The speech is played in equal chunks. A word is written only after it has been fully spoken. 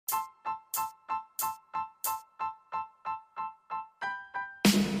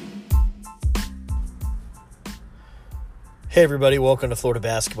Hey everybody, welcome to Florida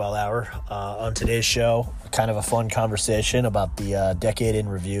Basketball Hour. On today's show, kind of a fun conversation about the decade in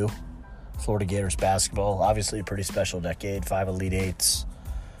review. Florida Gators basketball, obviously a pretty special decade. 5 Elite Eights,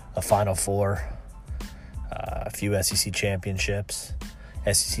 a Final Four, a few SEC championships,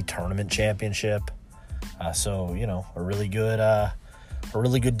 SEC tournament championship. So a really good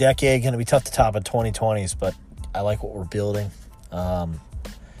decade. Going to be tough to top in 2020s, but I like what we're building.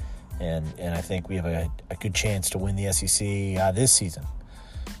 And I think we have a good chance to win the SEC this season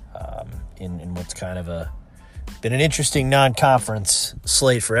in what's kind of been an interesting non-conference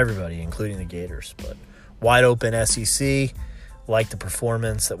slate for everybody, including the Gators. But wide open SEC, like the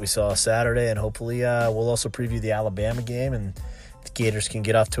performance that we saw Saturday, and hopefully we'll also preview the Alabama game, and the Gators can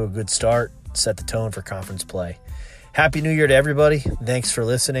get off to a good start, set the tone for conference play. Happy New Year to everybody. Thanks for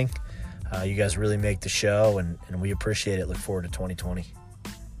listening. You guys really make the show, and we appreciate it. Look forward to 2020.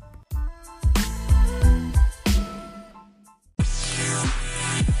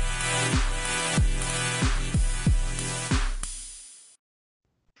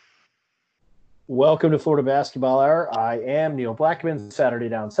 Welcome to Florida Basketball Hour. I am Neil Blackman, Saturday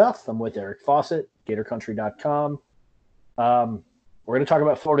Down South. I'm with Eric Fawcett, GatorCountry.com. We're going to talk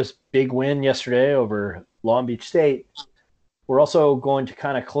about Florida's big win yesterday over Long Beach State. We're also going to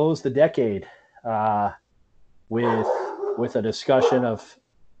kind of close the decade with a discussion of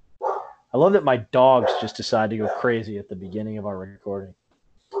 – I love that my dogs just decided to go crazy at the beginning of our recording.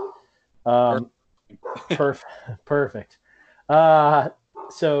 Perfect.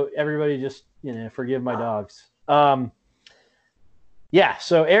 So everybody just – forgive my dogs. So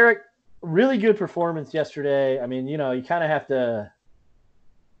Eric, really good performance yesterday. I mean, you kind of have to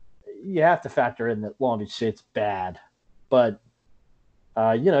factor in that Long Beach State's bad, but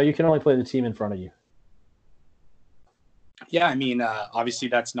you can only play the team in front of you. Yeah, I mean, obviously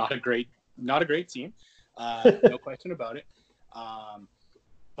that's not a great team, no question about it.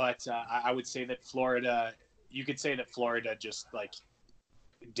 But I would say that Florida, you could say that Florida just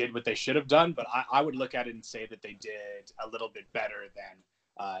did what they should have done, but I would look at it and say that they did a little bit better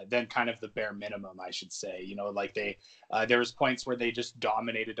than kind of the bare minimum, I should say. There was points where they just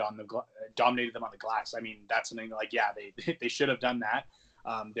dominated them on the glass. I mean, that's something they should have done that.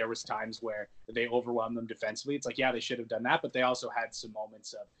 There was times where they overwhelmed them defensively. It's they should have done that, but they also had some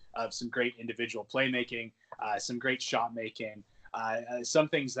moments of some great individual playmaking, some great shot making. Some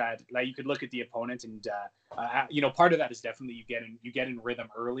things that you could look at the opponent and part of that is definitely you get in rhythm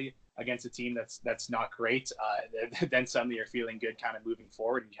early against a team that's not great. Then suddenly you're feeling good kind of moving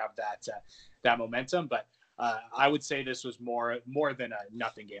forward and you have that momentum. But I would say this was more than a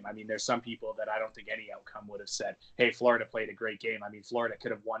nothing game. I mean, there's some people that I don't think any outcome would have said, hey, Florida played a great game. I mean, Florida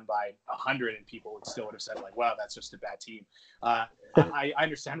could have won by 100 and people would have said wow, that's just a bad team. I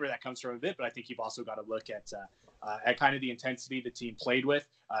understand where that comes from a bit, but I think you've also got to look at kind of the intensity the team played with.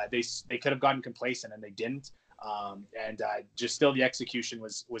 They could have gotten complacent and they didn't. Just still the execution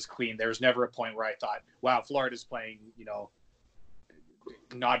was clean. There was never a point where I thought, wow, Florida's playing,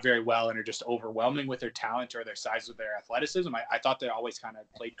 not very well and are just overwhelming with their talent or their size of their athleticism. I thought they always kind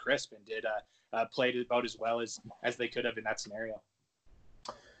of played crisp and did played about as well as they could have in that scenario.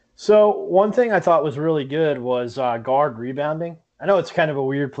 So one thing I thought was really good was guard rebounding. I know it's kind of a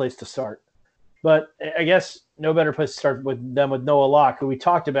weird place to start, but I guess no better place to start with Noah Locke, who we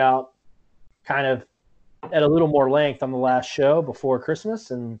talked about kind of at a little more length on the last show before Christmas.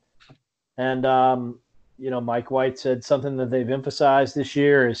 And Mike White said something that they've emphasized this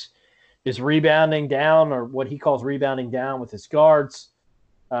year is rebounding down, or what he calls rebounding down with his guards.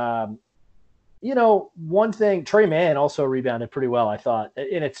 One thing, Trey Mann also rebounded pretty well, I thought.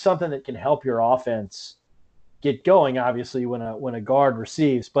 And it's something that can help your offense get going, obviously, when a guard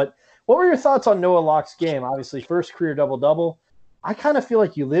receives. But what were your thoughts on Noah Locke's game? Obviously, first career double-double. I kind of feel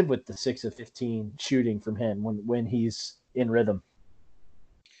like you live with the 6 of 15 shooting from him when he's in rhythm.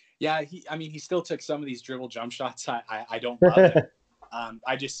 Yeah, he still took some of these dribble jump shots. I don't love it.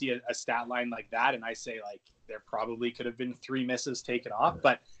 I just see a stat line like that, and I say there probably could have been 3 misses taken off.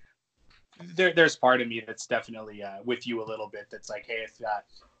 But there's part of me that's definitely with you a little bit. That's hey, if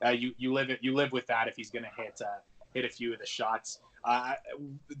you live with that if he's going to hit a few of the shots.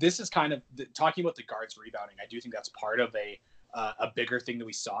 This is kind of talking about the guards rebounding. I do think that's part of a bigger thing that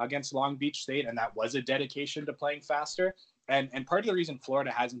we saw against Long Beach State, and that was a dedication to playing faster. And part of the reason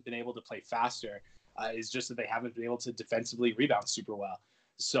Florida hasn't been able to play faster is just that they haven't been able to defensively rebound super well.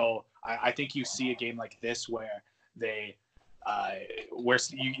 So I think you see a game like this where the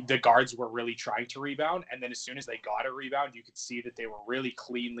guards were really trying to rebound, and then as soon as they got a rebound, you could see that they were really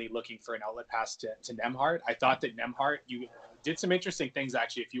cleanly looking for an outlet pass to Nembhard. I thought that Nembhard, did some interesting things,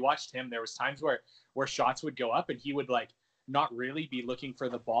 actually. If you watched him, there was times where shots would go up and he would not really be looking for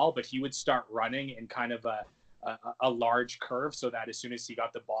the ball, but he would start running in kind of a large curve, so that as soon as he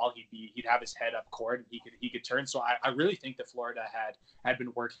got the ball, he'd have his head up court and he could turn. So I really think that Florida had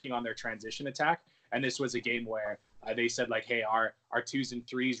been working on their transition attack, and this was a game where they said like, hey, our twos and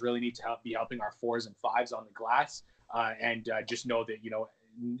threes really need to be helping our fours and fives on the glass, and just know that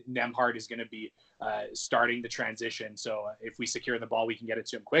Nembhard is going to be starting the transition. So if we secure the ball, we can get it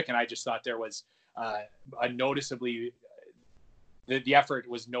to him quick. And I just thought there was a noticeably the effort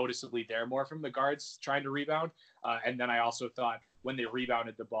was noticeably there more from the guards trying to rebound. And then I also thought when they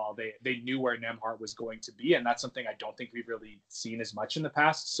rebounded the ball, they knew where Nembhard was going to be. And that's something I don't think we've really seen as much in the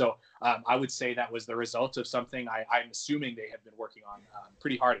past. So I would say that was the result of something I'm assuming they have been working on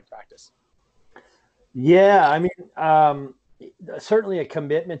pretty hard in practice. Yeah, I mean, certainly a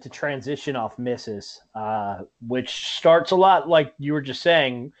commitment to transition off misses, which starts a lot, like you were just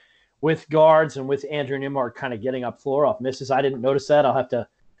saying, with guards and with Andrew Nembhard kind of getting up floor off misses. I didn't notice that. I'll have to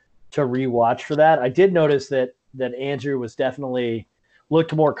rewatch for that. I did notice that Andrew was definitely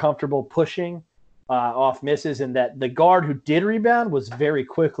looked more comfortable pushing off misses, and that the guard who did rebound was very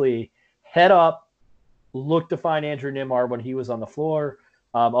quickly head up, looked to find Andrew Nembhard when he was on the floor.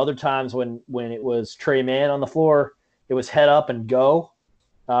 Other times when it was Trey Mann on the floor, it was head up and go.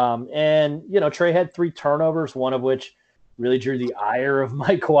 And, Trey had 3 turnovers, one of which really drew the ire of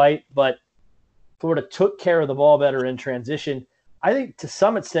Mike White, but Florida took care of the ball better in transition. I think to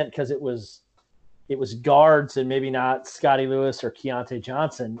some extent because it was guards and maybe not Scottie Lewis or Keontae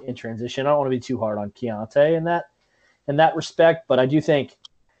Johnson in transition. I don't want to be too hard on Keontae in that respect, but I do think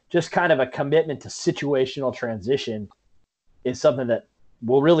just kind of a commitment to situational transition is something that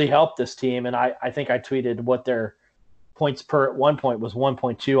will really help this team. And I think I tweeted what their points per at one point was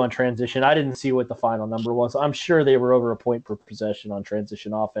 1.2 on transition. I didn't see what the final number was. I'm sure they were over a point per possession on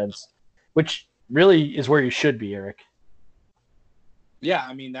transition offense, which really is where you should be, Eric. Yeah,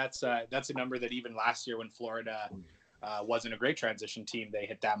 I mean that's a number that even last year when Florida wasn't a great transition team, they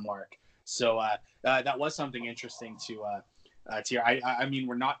hit that mark. So that was something interesting to hear. I mean,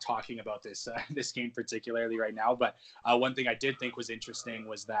 we're not talking about this game particularly right now, but one thing I did think was interesting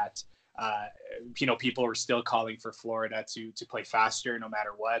was that people are still calling for Florida to play faster no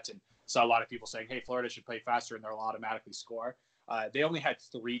matter what, and saw a lot of people saying, hey, Florida should play faster and they'll automatically score. They only had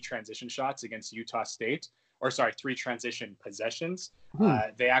 3 transition shots against Utah State, 3 transition possessions.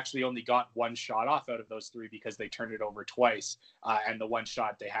 They actually only got 1 shot off out of those 3 because they turned it over twice, and the 1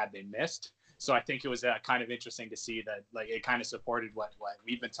 shot they missed. So I think it was kind of interesting to see that, like, it kind of supported what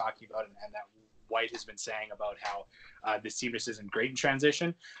we've been talking about, and that White has been saying about how this team just isn't great in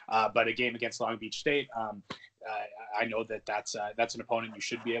transition. But a game against Long Beach State, I know that's an opponent you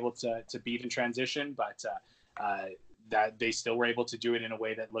should be able to beat in transition, but that they still were able to do it in a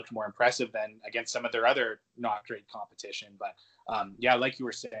way that looked more impressive than against some of their other not great competition. But like you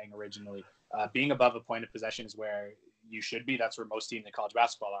were saying originally, being above a point of possession is where you should be. That's where most teams in college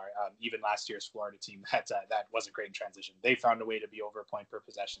basketball are. Even last year's Florida team that wasn't great in transition. They found a way to be over a point per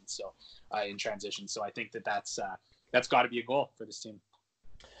possession. So in transition. So I think that's got to be a goal for this team.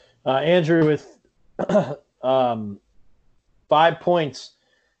 Andrew with 5 points,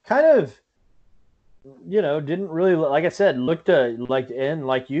 kind of, didn't really, like I said, look to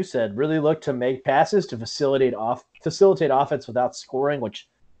like you said, really look to make passes to facilitate offense without scoring, which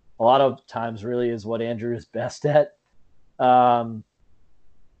a lot of times really is what Andrew is best at.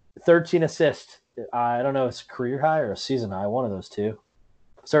 13 assists. I don't know, it's a career high or a season high, one of those two.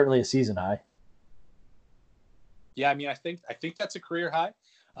 Certainly a season high. Yeah, I mean, I think that's a career high.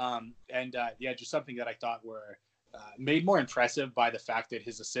 Just something that I thought were made more impressive by the fact that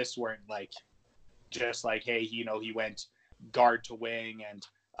his assists weren't like just like, hey, he went guard to wing and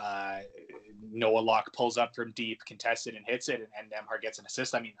Noah Locke pulls up from deep, contested and hits it, and Nembhard gets an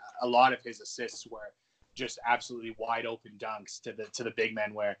assist. I mean, a lot of his assists were just absolutely wide open dunks to the big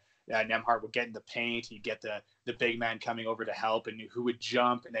men where Nembhard would get in the paint, he'd get the big man coming over to help, and who would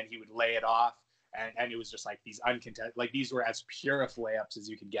jump, and then he would lay it off. And it was just like these uncontested, like these were as pure of layups as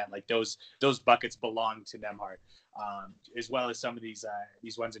you could get. Like those buckets belonged to Nembhard, as well as some of these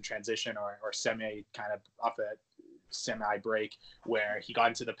ones in transition or semi kind of off a semi break where he got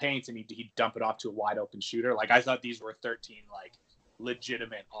into the paint and he'd dump it off to a wide open shooter. Like I thought these were 13 like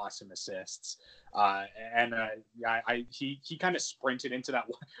legitimate awesome assists. He kind of sprinted into that.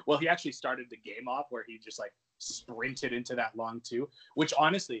 Well, he actually started the game off where he just like sprinted into that long two, which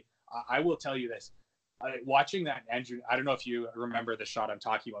honestly, I will tell you this. Watching that, Andrew, I don't know if you remember the shot I'm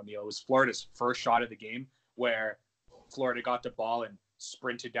talking about, Neil. It was Florida's first shot of the game where Florida got the ball and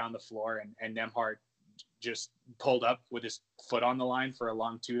sprinted down the floor and Nembhard just pulled up with his foot on the line for a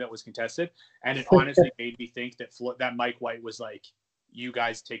long two that was contested. And it honestly made me think that Mike White was like, you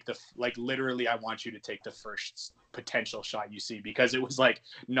guys take literally, I want you to take the first potential shot you see, because it was like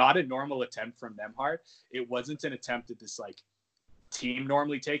not a normal attempt from Nembhard. It wasn't an attempt that this like team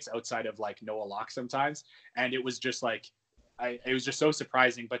normally takes outside of like Noah Locke sometimes. And it was just like, it was just so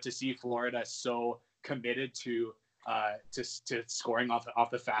surprising, but to see Florida so committed to scoring off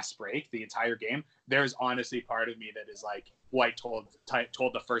the fast break the entire game, there's honestly part of me that is like, White told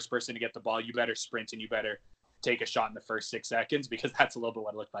the first person to get the ball, you better sprint and you better take a shot in the first 6 seconds, because that's a little bit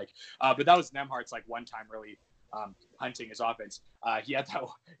what it looked like. But that was Nembhard's like one time really hunting his offense. He had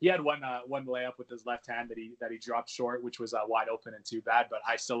one layup with his left hand that he dropped short, which was wide open and too bad. But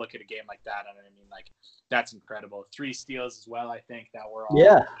I still look at a game like that, and I mean, like, that's incredible. 3 steals as well, I think, that were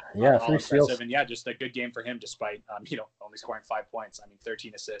all 3 steals, and just a good game for him despite only scoring 5 points. I mean,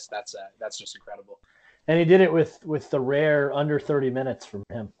 13 assists. That's just incredible. And he did it with the rare under 30 minutes from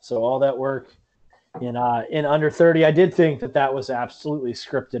him. So all that work in under 30, I did think that was absolutely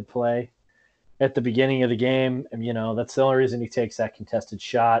scripted play at the beginning of the game. And, that's the only reason he takes that contested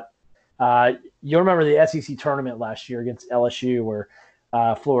shot. You'll remember the SEC tournament last year against LSU, where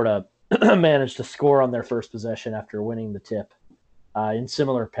Florida managed to score on their first possession after winning the tip in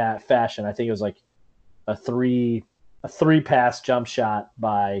similar fashion. I think it was like a three pass jump shot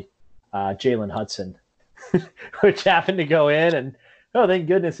by Jalen Hudson, which happened to go in, and thank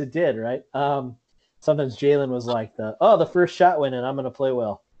goodness it did, right? Sometimes Jalen was like the first shot went in, I'm going to play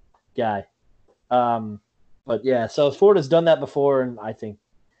well guy. But yeah, so Florida's done that before, and I think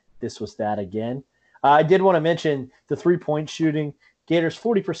this was that again. I did want to mention the 3-point shooting. Gators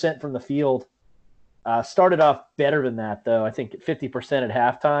 40% from the field. Started off better than that, though. I think 50% at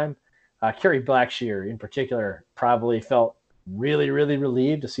halftime. Kerry Blackshear, in particular, probably felt really, really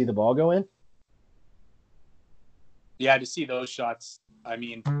relieved to see the ball go in. Yeah, to see those shots, I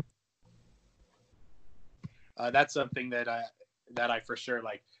mean, that's something that I for sure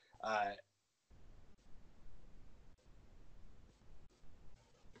like.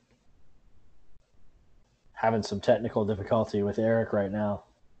 Having some technical difficulty with Eric right now.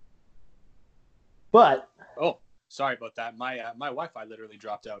 But sorry about that. My Wi-Fi literally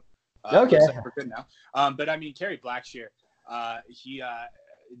dropped out. Okay, like we're good now. But I mean, Kerry Blackshear, he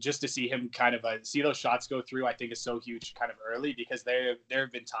just to see him kind of see those shots go through, I think is so huge kind of early, because there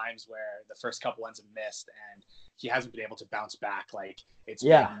have been times where the first couple ones have missed and he hasn't been able to bounce back. Like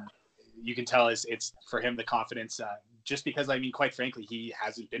you can tell it's for him the confidence. Just because, I mean, quite frankly, he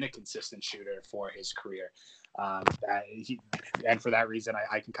hasn't been a consistent shooter for his career. And for that reason,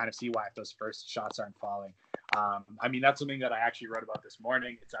 I can kind of see why if those first shots aren't falling. I mean, that's something that I actually wrote about this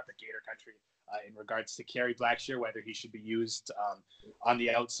morning. It's at the Gator Country in regards to Kerry Blackshear, whether he should be used on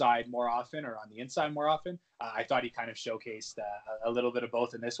the outside more often or on the inside more often. I thought he kind of showcased a little bit of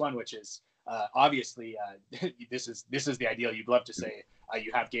both in this one, which is obviously this is the ideal. You'd love to say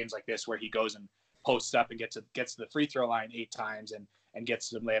you have games like this where he goes and posts up and gets to the free throw line 8 times and gets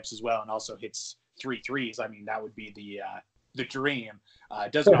some layups as well, and also hits 3 threes. I mean, that would be the dream.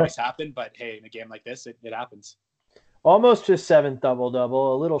 It doesn't always happen, but hey, in a game like this, it happens. Almost his 7th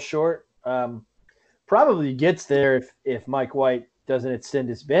double-double, a little short. Probably gets there if Mike White doesn't extend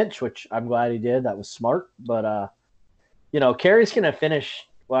his bench, which I'm glad he did. That was smart. But, Kerry's going to finish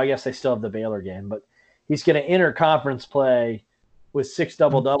 – well, I guess they still have the Baylor game, but he's going to enter conference play with 6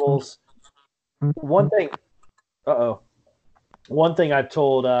 double-doubles. One thing I've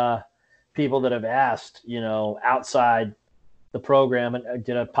told people that have asked, outside the program, and I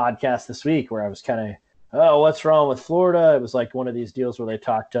did a podcast this week where I was kind of, what's wrong with Florida? It was like one of these deals where they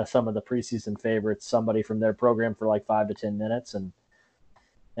talked to some of the preseason favorites, somebody from their program for like 5 to 10 minutes.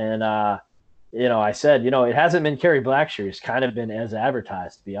 And I said, it hasn't been Kerry Blackshear. He's kind of been as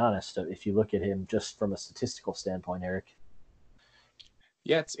advertised, to be honest, if you look at him just from a statistical standpoint, Eric.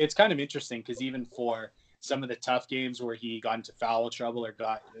 Yeah, it's kind of interesting because even for some of the tough games where he got into foul trouble or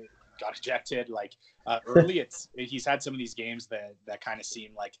got ejected, like early, he's had some of these games that kind of seem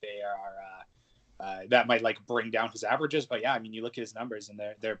like they are that might like bring down his averages. But yeah, I mean, you look at his numbers and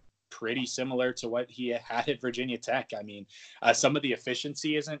they're pretty similar to what he had at Virginia Tech. I mean, some of the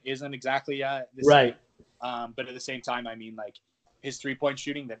efficiency isn't exactly the right, same. But at the same time, I mean, like his 3-point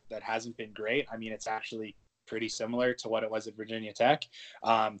shooting that hasn't been great. I mean, it's actually pretty similar to what it was at Virginia Tech.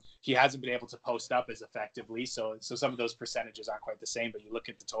 He hasn't been able to post up as effectively, so some of those percentages aren't quite the same. But you look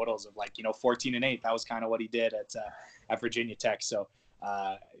at the totals of 14 and 8. That was kind of what he did at Virginia Tech. So,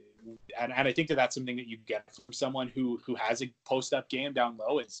 and I think that's something that you get from someone who has a post up game down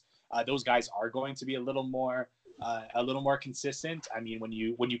low is those guys are going to be a little more a little more consistent. I mean, when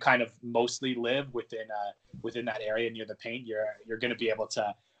you kind of mostly live within that area near the paint, you're going to be able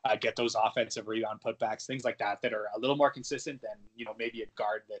to get those offensive rebound putbacks, things like that are a little more consistent than maybe a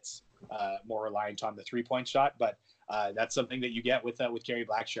guard that's more reliant on the 3-point shot. But that's something that you get with Gary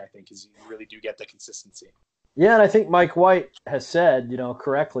Blackshear, I think, is you really do get the consistency. Yeah, and I think Mike White has said,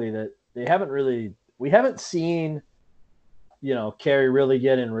 correctly that we haven't seen, Carey really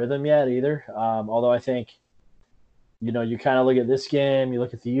get in rhythm yet either. Although I think, you kind of look at this game, you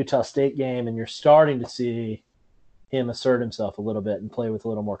look at the Utah State game, and you're starting to see him assert himself a little bit and play with a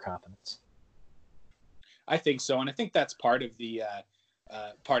little more confidence. I think so, and I think that's part of the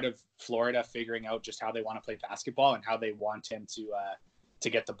part of Florida figuring out just how they want to play basketball and how they want him to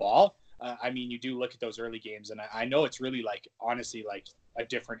get the ball. I mean, you do look at those early games, and I know it's really honestly a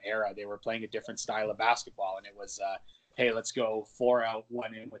different era. They were playing a different style of basketball, and it was, hey, let's go 4 out,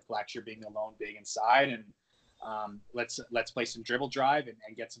 1 in with Blackshear being the lone big inside, and let's play some dribble drive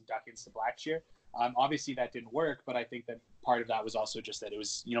and get some duck-ins to Blackshear. Obviously, that didn't work, but I think that part of that was also just that it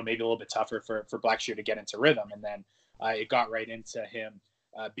was, maybe a little bit tougher for Blackshear to get into rhythm, and then it got right into him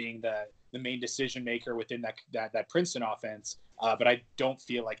being the main decision maker within that Princeton offense. But I don't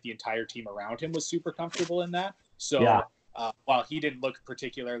feel like the entire team around him was super comfortable in that. So yeah. While he didn't look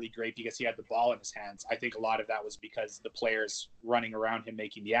particularly great because he had the ball in his hands, I think a lot of that was because the players running around him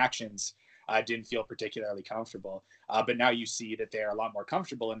making the actions didn't feel particularly comfortable. But now you see that they're a lot more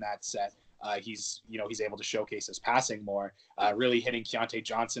comfortable in that set. He's able to showcase his passing more, really hitting Keontae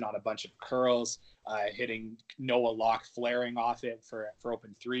Johnson on a bunch of curls, hitting Noah Locke flaring off it for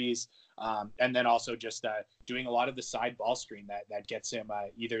open threes. And then also just doing a lot of the side ball screen that gets him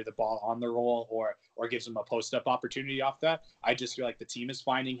either the ball on the roll or gives him a post-up opportunity off that. I just feel like the team is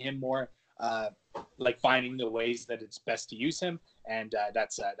finding him more, finding the ways that it's best to use him. And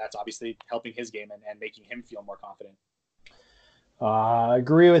that's obviously helping his game and making him feel more confident. I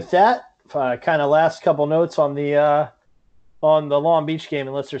agree with that. Kind of last couple notes on the Long Beach game,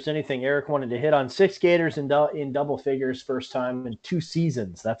 unless there's anything Eric wanted to hit on. 6 Gators in double figures, first time in 2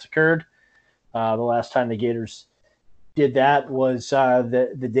 seasons that's occurred. The last time the Gators did that was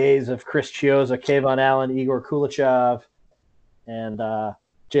the days of Chris Chiozza, Kayvon Allen, Igor Kulichev, and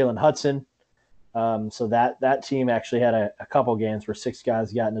Jalen Hudson. So that team actually had a couple games where 6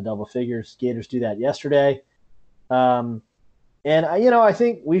 guys got into double figures. Gators do that yesterday. And, I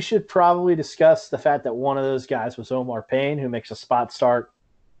think we should probably discuss the fact that one of those guys was Omar Payne, who makes a spot start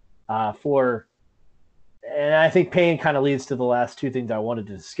and I think Payne kind of leads to the last 2 things I wanted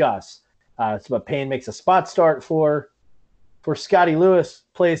to discuss. But Payne makes a spot start for Scotty Lewis,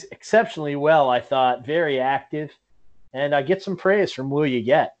 plays exceptionally well, I thought, very active. And I get some praise from Will You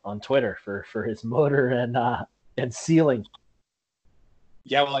Get on Twitter for his motor and ceiling.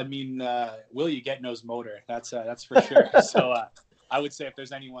 Yeah, well, I mean, Will You Get knows motor. That's for sure. So I would say if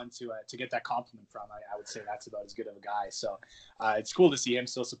there's anyone to get that compliment from, I would say that's about as good of a guy. So it's cool to see him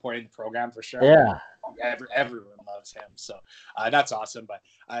still supporting the program for sure. Yeah, everyone loves him. So that's awesome. But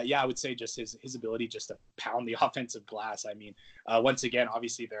I would say just his ability just to pound the offensive glass. I mean, once again,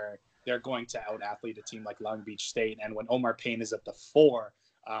 obviously they're going to out athlete a team like Long Beach State, and when Omar Payne is at the 4,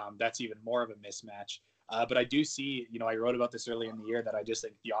 that's even more of a mismatch. But I do see, I wrote about this early in the year that I just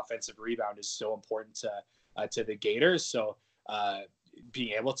think the offensive rebound is so important to the Gators. So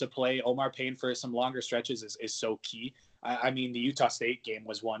being able to play Omar Payne for some longer stretches is so key. I mean, the Utah State game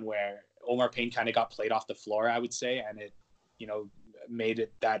was one where Omar Payne kind of got played off the floor, I would say, and it, made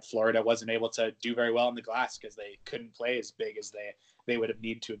it that Florida wasn't able to do very well on the glass because they couldn't play as big as they would have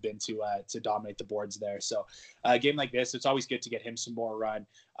needed to have been to dominate the boards there. So a game like this, it's always good to get him some more run,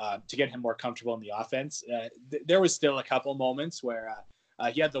 to get him more comfortable in the offense. There was still a couple moments where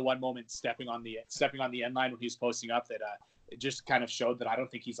he had the one moment stepping on the end line when he was posting up that it just kind of showed that I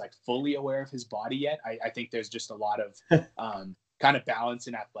don't think he's fully aware of his body yet. I think there's just a lot of kind of balance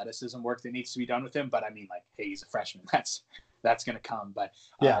and athleticism work that needs to be done with him. But I mean, hey, he's a freshman. That's going to come. But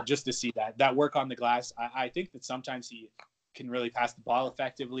just to see that work on the glass, I think that sometimes he can really pass the ball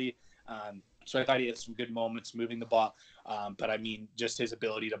effectively. So I thought he had some good moments moving the ball. But I mean, just his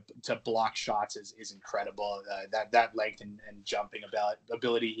ability to block shots is incredible. That length and jumping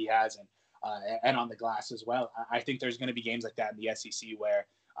ability he has, and on the glass as well. I think there's going to be games like that in the SEC where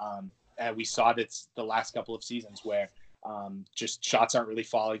we saw this the last couple of seasons where just shots aren't really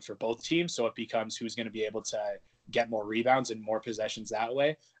falling for both teams. So it becomes who's going to be able to get more rebounds and more possessions that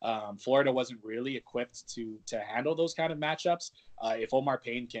way. Florida wasn't really equipped to handle those kind of matchups. If Omar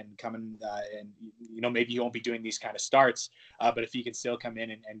Payne can come in and maybe he won't be doing these kind of starts, but if he can still come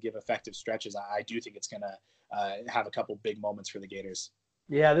in and give effective stretches, I do think it's going to have a couple big moments for the Gators.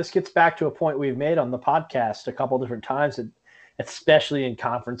 Yeah, this gets back to a point we've made on the podcast a couple different times, especially in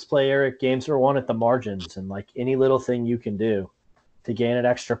conference play, Eric. Games are won at the margins, and like any little thing you can do to gain an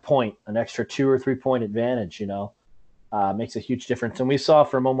extra point, an extra 2 or 3 point advantage, makes a huge difference. And we saw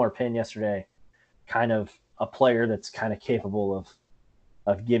from Omar Penn yesterday, kind of a player that's kind of capable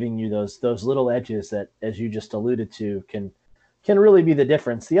of giving you those little edges that, as you just alluded to, can really be the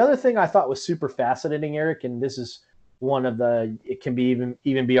difference. The other thing I thought was super fascinating, Eric, and this is one of it can be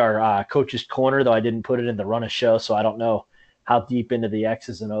even be our coach's corner, though I didn't put it in the run of show, so I don't know how deep into the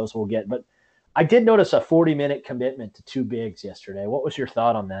X's and O's we'll get. But I did notice a 40-minute commitment to 2 bigs yesterday. What was your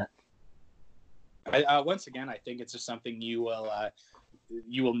thought on that? Once again, I think it's just something you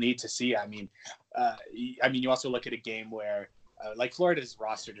will need to see. I mean, you also look at a game where like Florida's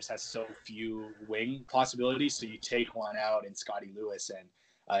roster just has so few wing possibilities. So you take one out in Scotty Lewis, and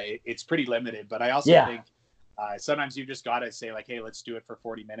it's pretty limited. But I also think sometimes you just got to say like, hey, let's do it for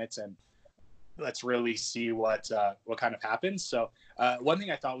 40 minutes and let's really see what kind of happens. So one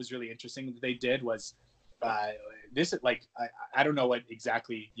thing I thought was really interesting that they did was this, like, I don't know what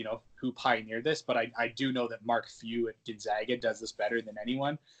exactly, who pioneered this, but I do know that Mark Few at Gonzaga does this better than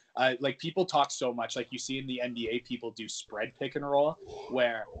anyone. Like, people talk so much, like you see in the NBA, people do spread pick and roll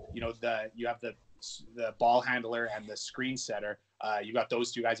where, you have the ball handler and the screen setter. You got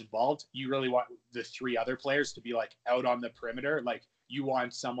those 2 guys involved. You really want the 3 other players to be like out on the perimeter. Like, you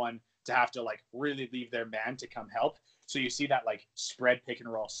want someone to have to like really leave their man to come help. So you see that like spread pick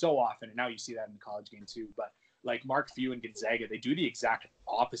and roll so often, and now you see that in the college game too. But like Mark Few and Gonzaga, they do the exact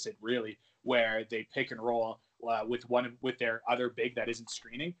opposite, really, where they pick and roll with their other big that isn't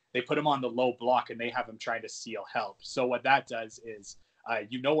screening. They put him on the low block and they have him trying to steal help. So what that does is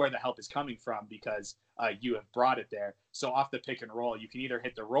where the help is coming from because you have brought it there. So off the pick and roll, you can either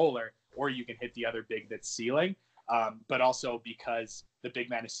hit the roller or you can hit the other big that's sealing. But also because the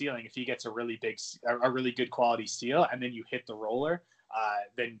big man is sealing, if he gets a really good quality steal and then you hit the roller,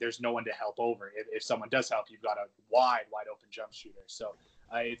 then there's no one to help over. If someone does help, you've got a wide open jump shooter. So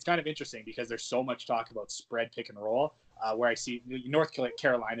it's kind of interesting because there's so much talk about spread pick and roll, where I see North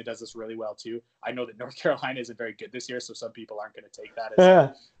Carolina does this really well too. I know that North Carolina isn't very good this year, so some people aren't going to take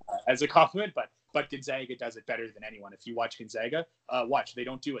that as a compliment, but Gonzaga does it better than anyone. If you watch Gonzaga, they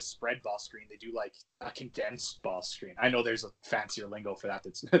don't do a spread ball screen. They do like a condensed ball screen. I know there's a fancier lingo for that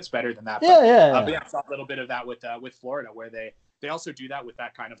that's better than that. But I saw a little bit of that with Florida, where they also do that with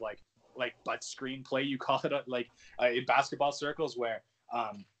that kind of like butt screen play, you call it, in basketball circles, where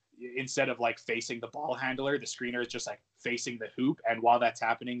instead of like facing the ball handler, the screener is just like facing the hoop, and while that's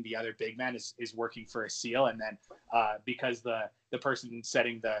happening, the other big man is working for a steal, and then because the person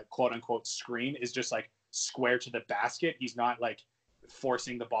setting the quote unquote screen is just like square to the basket, he's not like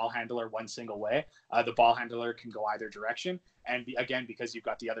forcing the ball handler one single way. The ball handler can go either direction, and again, because you've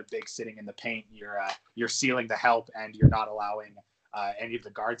got the other big sitting in the paint, you're sealing the help, and you're not allowing any of the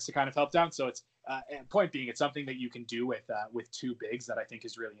guards to kind of help down. So it's point being, it's something that you can do with 2 bigs that I think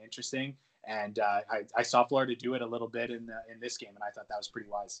is really interesting. And I saw Florida do it a little bit in this game, and I thought that was pretty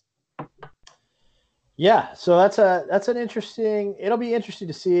wise. Yeah, so that's an interesting. It'll be interesting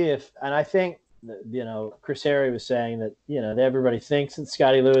to see if, and I think Chris Harry was saying that that everybody thinks that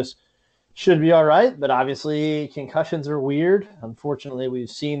Scotty Lewis should be all right, but obviously concussions are weird. Unfortunately, we've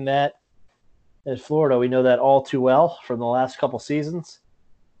seen that at Florida. We know that all too well from the last couple seasons.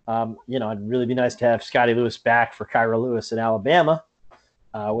 It'd really be nice to have Scotty Lewis back for Kyra Lewis in Alabama,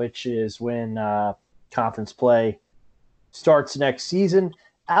 which is when conference play starts next season.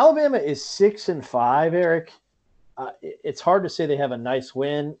 Alabama is 6-5, Eric. It's hard to say they have a nice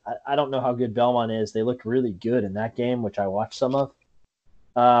win. I don't know how good Belmont is. They looked really good in that game, which I watched some of.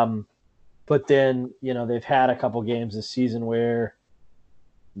 But then, they've had a couple games this season where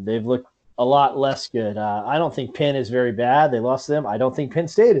they've looked a lot less good. I don't think Penn is very bad. They lost to them. I don't think Penn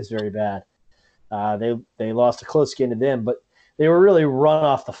State is very bad. They lost a close game to them, but they were really run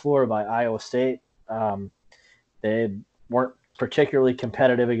off the floor by Iowa State. They weren't particularly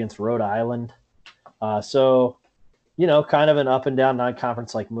competitive against Rhode Island. So, kind of an up and down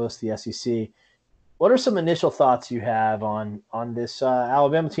non-conference like most of the SEC. What are some initial thoughts you have on this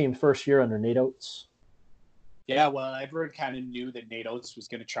Alabama team first year under Nate Oates? Yeah, well, everyone kind of knew that Nate Oates was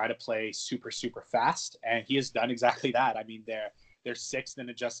going to try to play super, super fast, and he has done exactly that. I mean, they're 6th in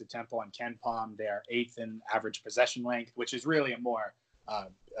adjusted tempo on KenPom. They're 8th in average possession length, which is really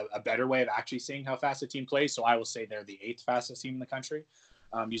a better way of actually seeing how fast a team plays. So I will say they're the 8th fastest team in the country,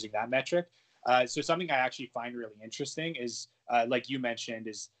 using that metric. So something I actually find really interesting is, like you mentioned,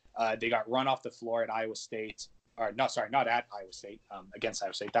 is they got run off the floor at Iowa State, or no, sorry, not at Iowa State, against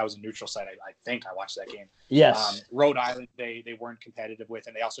Iowa State. That was a neutral site. I think I watched that game. Yes. Rhode Island, they weren't competitive with,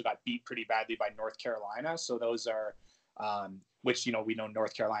 and they also got beat pretty badly by North Carolina. So those are, which, we know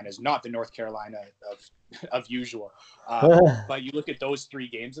North Carolina is not the North Carolina of usual. But you look at those 3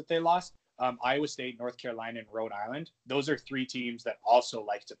 games that they lost, Iowa State, North Carolina, and Rhode Island. Those are 3 teams that also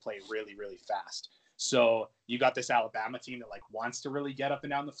like to play really, really fast. So you got this Alabama team that wants to really get up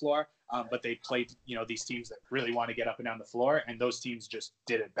and down the floor, but they played, these teams that really want to get up and down the floor, and those teams just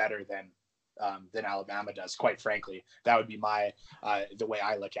did it better than Alabama does. Quite frankly, that would be the way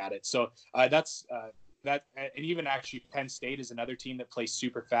I look at it. So that's that, and even actually Penn State is another team that plays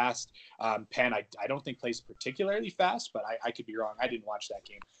super fast. Penn, I don't think plays particularly fast, but I could be wrong. I didn't watch that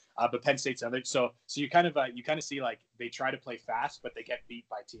game. But Penn State's another. So you kind of see they try to play fast, but they get beat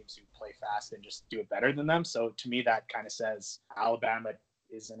by teams who play fast and just do it better than them. So to me, that kind of says Alabama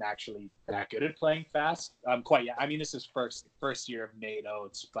isn't actually that good at playing fast. Yeah. I mean, this is first year of Nate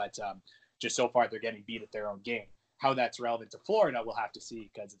Oates, but just so far they're getting beat at their own game. How that's relevant to Florida, we'll have to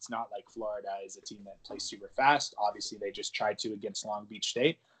see, because it's not like Florida is a team that plays super fast. Obviously, they just tried to against Long Beach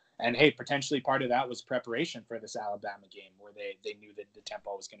State. And, hey, potentially part of that was preparation for this Alabama game where they knew that the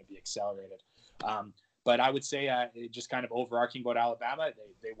tempo was going to be accelerated. But I would say just kind of overarching about Alabama,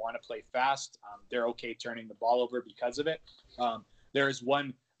 they want to play fast. They're okay turning the ball over because of it. There is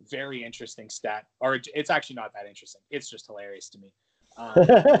one very interesting stat, or it's actually not that interesting. It's just hilarious to me.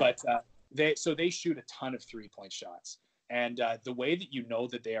 But they shoot a ton of 3-point shots. And the way that you know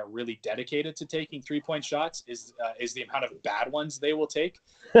that they are really dedicated to taking 3-point shots is the amount of bad ones they will take.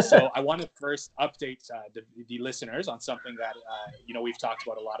 So I want to first update the listeners on something that we've talked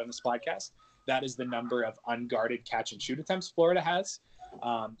about a lot on this podcast. That is the number of unguarded catch and shoot attempts Florida has.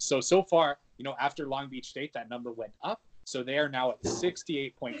 So far, after Long Beach State, that number went up. So they are now at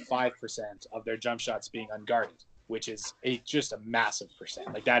 68.5% of their jump shots being unguarded, which is just a massive percent.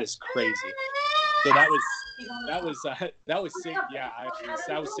 That is crazy. So that was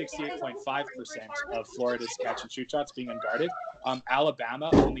 68.5% of Florida's catch and shoot shots being unguarded.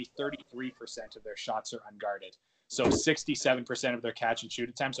 Alabama, only 33% of their shots are unguarded. So 67% of their catch and shoot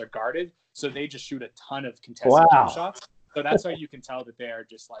attempts are guarded. So they just shoot a ton of contested jump shots. So that's how you can tell that they are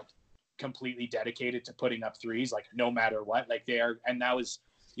just completely dedicated to putting up threes, no matter what. They are, and that was,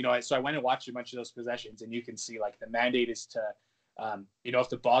 so I went and watched a bunch of those possessions, and you can see the mandate is to, if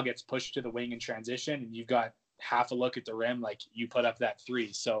the ball gets pushed to the wing in transition and you've got half a look at the rim, you put up that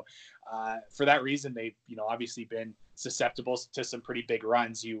 3. So for that reason, they've, obviously been susceptible to some pretty big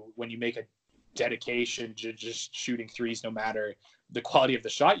runs. When you make a dedication to just shooting threes, no matter the quality of the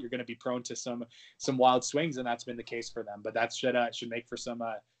shot, you're going to be prone to some wild swings, and that's been the case for them. But that should make for some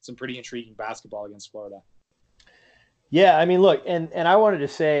pretty intriguing basketball against Florida. Yeah, I mean, look, and I wanted to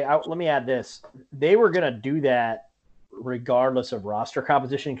say, let me add this. They were going to do that regardless of roster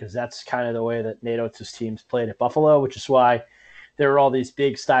composition, because that's kind of the way that Nate Oates' teams played at Buffalo, which is why there were all these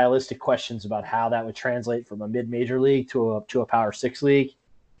big stylistic questions about how that would translate from a mid-major league to a Power 6 league.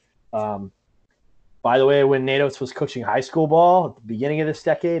 By the way, when Nate Oates was coaching high school ball at the beginning of this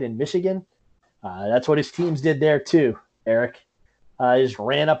decade in Michigan, that's what his teams did there too, Eric. He just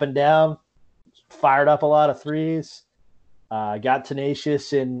ran up and down, fired up a lot of threes, got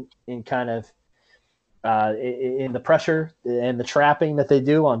tenacious in kind of in the pressure and the trapping that they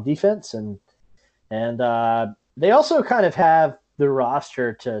do on defense. And they also kind of have the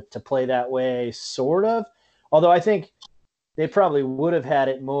roster to play that way, sort of. Although I think they probably would have had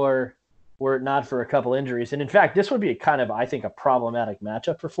it more were it not for a couple injuries. And in fact, this would be I think a problematic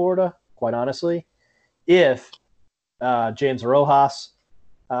matchup for Florida, quite honestly, if James Rojas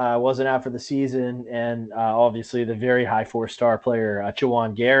wasn't out for the season, and obviously the very high 4-star player,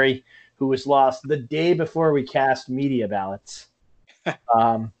 Juwan Gary, who was lost the day before we cast media ballots.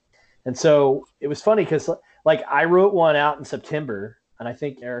 And so it was funny because I wrote one out in September, and I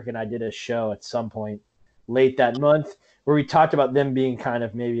think Eric and I did a show at some point late that month where we talked about them being kind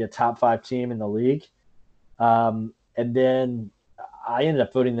of maybe a top 5 team in the league. And then I ended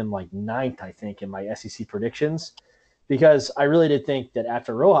up voting them 9th, I think, in my SEC predictions, because I really did think that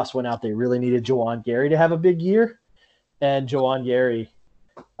after Rojas went out, they really needed Juwan Gary to have a big year. And Juwan Gary,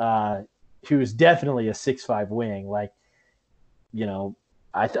 who's definitely a 6'5" wing,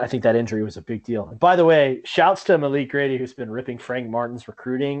 I think that injury was a big deal. And by the way, shouts to Malik Grady, who's been ripping Frank Martin's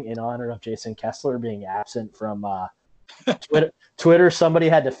recruiting in honor of Jason Kessler being absent from Twitter. Somebody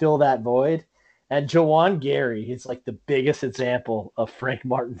had to fill that void. And Juwan Gary is the biggest example of Frank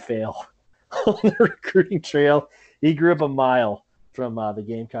Martin fail on the recruiting trail. He grew up a mile from the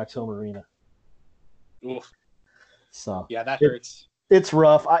Gamecocks home arena. Oof. So yeah, that hurts. It's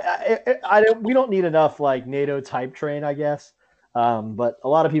rough. I don't. We don't need enough like NATO type train, I guess. But a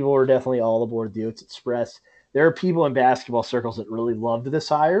lot of people were definitely all aboard the Oats Express. There are people in basketball circles that really loved this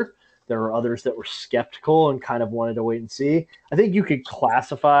hire. There were others that were skeptical and kind of wanted to wait and see. I think you could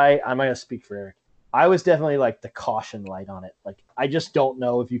classify. I'm not going to speak for Eric. I was definitely like the caution light on it. Like I just don't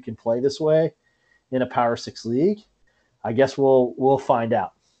know if you can play this way in a Power Six league. I guess we'll find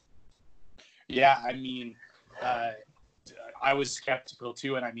out. Yeah, I mean, I was skeptical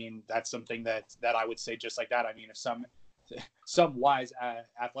too, and I mean that's something that I would say just like that. I mean, if some wise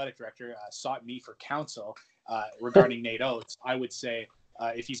athletic director sought me for counsel regarding Nate Oates, I would say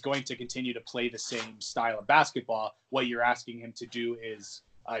if he's going to continue to play the same style of basketball, what you're asking him to do is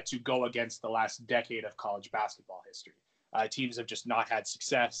to go against the last decade of college basketball history. Teams have just not had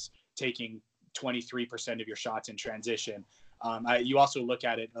success taking 23% of your shots in transition. You also look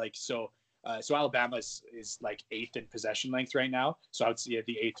at it like so. So Alabama is like 8th in possession length right now. So I would say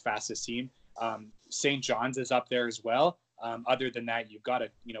the 8th fastest team. St. John's is up there as well. Other than that, you've got to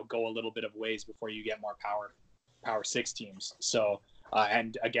go a little bit of ways before you get more power 6 teams. So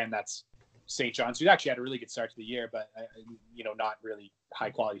and again, that's St. John's, who actually had a really good start to the year, but not really high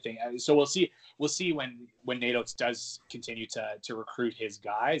quality thing. So we'll see when Nate Oates does continue to recruit his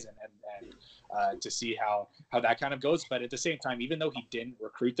guys and to see how that kind of goes. But at the same time, even though he didn't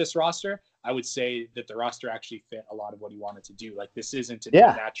recruit this roster, I would say that the roster actually fit a lot of what he wanted to do. Like this isn't a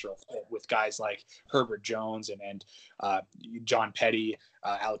natural fit with guys like Herbert Jones and John Petty,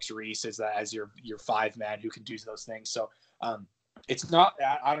 Alex Reese as your 5-man who can do those things. So it's not,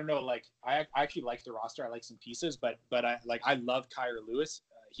 I don't know, like I actually like the roster. I like some pieces, but I love Kira Lewis.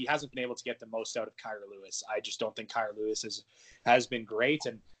 He hasn't been able to get the most out of Kira Lewis. I just don't think Kira Lewis has been great.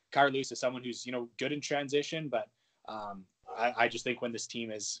 And Kira Lewis is someone who's, good in transition, but I just think when this team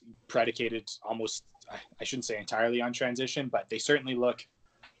is predicated almost, I shouldn't say entirely on transition, but they certainly look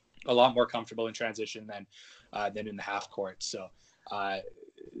a lot more comfortable in transition than in the half court. So,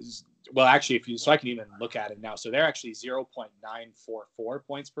 well, actually, I can even look at it now. So they're actually 0.944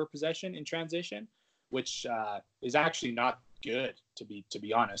 points per possession in transition, which is actually not good to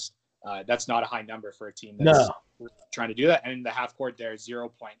be honest. That's not a high number for a team that's trying to do that. And in the half court, they're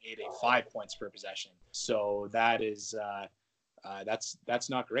 0.885 points per possession. So that is that's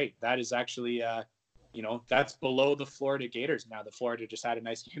not great. That is actually that's below the Florida Gators. Now the Florida just had a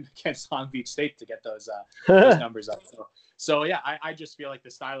nice game against Long Beach State to get those numbers up. So yeah, I just feel like the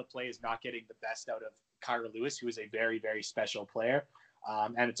style of play is not getting the best out of Kira Lewis, who is a very, very special player.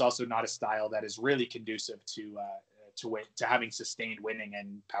 And it's also not a style that is really conducive to having sustained winning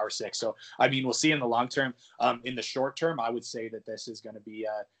in Power 6. So, I mean, we'll see in the long term. In the short term, I would say that this is going to be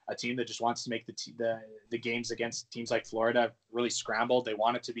a team that just wants to make the games against teams like Florida really scrambled. They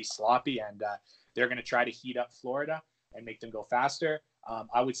want it to be sloppy, and they're going to try to heat up Florida and make them go faster.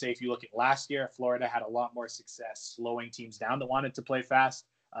 I would say if you look at last year, Florida had a lot more success slowing teams down that wanted to play fast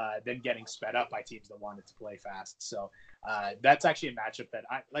than getting sped up by teams that wanted to play fast. So that's actually a matchup that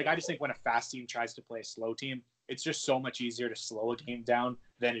I just think when a fast team tries to play a slow team, it's just so much easier to slow a game down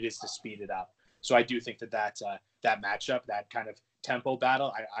than it is to speed it up. So I do think that matchup, that kind of tempo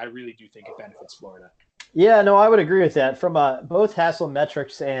battle, I really do think it benefits Florida. Yeah, no, I would agree with that. From both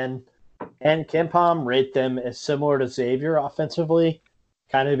Haslametrics and KenPom rate them as similar to Xavier offensively,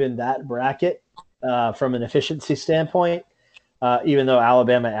 kind of in that bracket from an efficiency standpoint, even though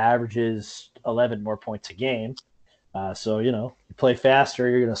Alabama averages 11 more points a game. So, you play faster,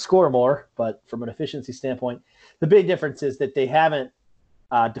 you're going to score more. But from an efficiency standpoint, the big difference is that they haven't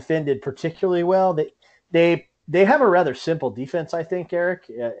defended particularly well. They have a rather simple defense, I think,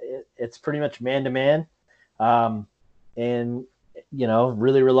 Eric. It's pretty much man-to-man. And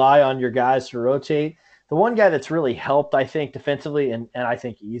really rely on your guys to rotate. The one guy that's really helped, I think, defensively, and I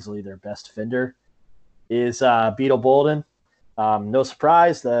think easily their best defender, is Beetle Bolden. No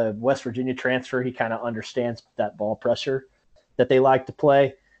surprise, the West Virginia transfer, he kind of understands that ball pressure that they like to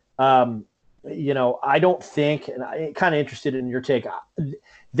play. I don't think, and I'm kind of interested in your take,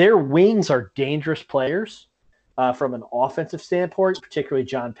 their wings are dangerous players from an offensive standpoint, particularly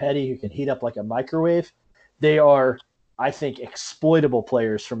John Petty, who can heat up like a microwave. They are, I think, exploitable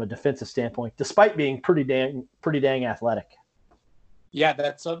players from a defensive standpoint, despite being pretty dang athletic. Yeah,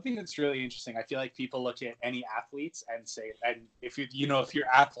 that's something that's really interesting. I feel like people look at any athletes and say, and if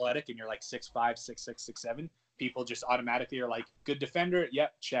you're athletic and you're like 6'5", 6'6", 6'7", people just automatically are like, good defender,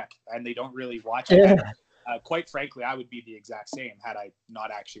 yep, check, and they don't really watch it. Yeah. Quite frankly, I would be the exact same had I not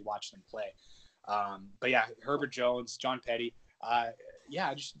actually watched them play. But yeah, Herbert Jones, John Petty,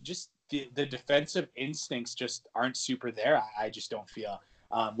 just the defensive instincts just aren't super there. I just don't feel.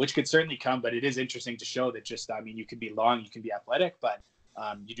 which could certainly come. But it is interesting to show that you can be long, you can be athletic, but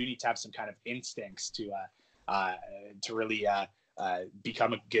you do need to have some kind of instincts to really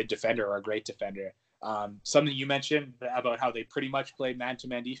become a good defender or a great defender. Something you mentioned about how they pretty much play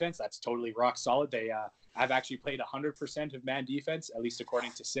man-to-man defense, that's totally rock solid. They have actually played 100% of man defense, at least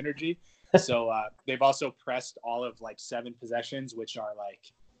according to Synergy. So they've also pressed all of 7 possessions, which are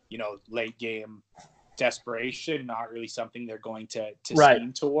late game desperation, not really something they're going to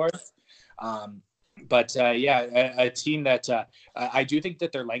scheme towards. But a team that I do think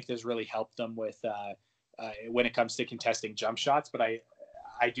that their length has really helped them with when it comes to contesting jump shots. But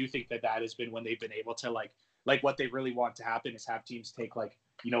I do think that has been when they've been able to what they really want to happen is have teams take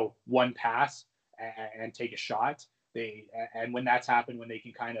one pass and take a shot. And when that's happened, when they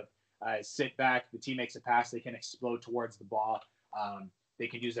can kind of sit back, the team makes a pass, they can explode towards the ball. They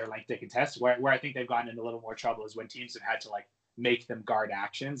can use their length to contest. Where I think they've gotten into a little more trouble is when teams have had to make them guard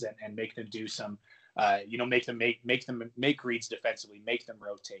actions and make them do some, make them make reads defensively, make them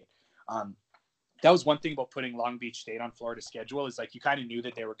rotate. That was one thing about putting Long Beach State on Florida's schedule is you kind of knew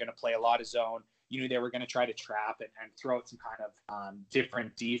that they were going to play a lot of zone. You knew they were going to try to trap and throw out some kind of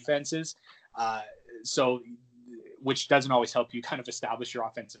different defenses. So which doesn't always help you kind of establish your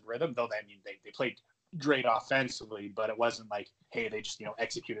offensive rhythm, though. They played great offensively, but it wasn't hey, they just,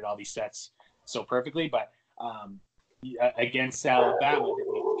 executed all these sets so perfectly. But against Alabama,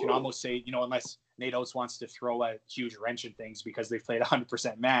 you can almost say, unless Nate Oates wants to throw a huge wrench in things because they've played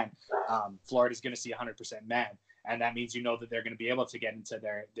 100% man, Florida's going to see 100% man. And that means that they're going to be able to get into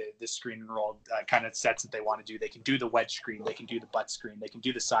the screen and roll kind of sets that they want to do. They can do the wedge screen. They can do the butt screen. They can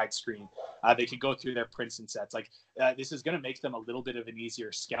do the side screen. They can go through their Princeton sets. This is going to make them a little bit of an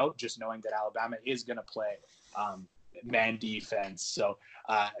easier scout, just knowing that Alabama is going to play man defense. So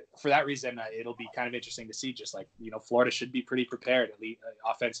for that reason, it'll be kind of interesting to see. Just Florida should be pretty prepared, at least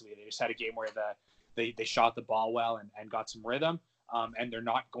offensively. They just had a game where they shot the ball well and got some rhythm. And they're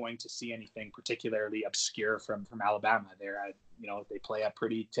not going to see anything particularly obscure from Alabama. They play a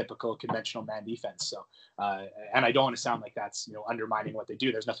pretty typical conventional man defense. So, and I don't want to sound like that's undermining what they do.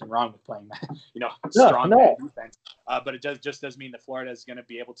 There's nothing wrong with playing strong man defense. But it does mean that Florida is going to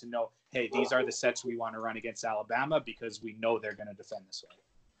be able to know, hey, these are the sets we want to run against Alabama because we know they're going to defend this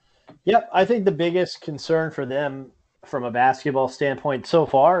way. Yep, I think the biggest concern for them from a basketball standpoint so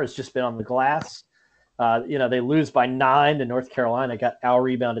far has just been on the glass. They lose by 9 to North Carolina, got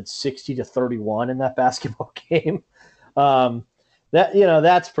out-rebounded 60-31 in that basketball game.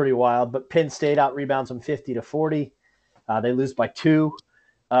 That's pretty wild. But Penn State out-rebounds them 50-40. They lose by 2.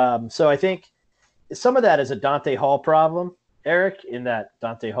 So I think some of that is a Dante Hall problem, Eric, in that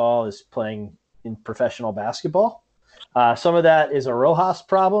Dante Hall is playing in professional basketball. Some of that is a Rojas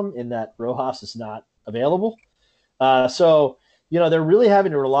problem in that Rojas is not available. They're really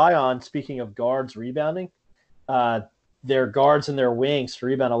having to rely on, speaking of guards rebounding, their guards and their wings to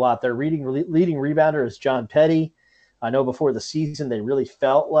rebound a lot. Their leading rebounder is John Petty. I know before the season they really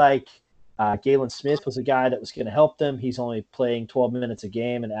felt like Galen Smith was a guy that was going to help them. He's only playing 12 minutes a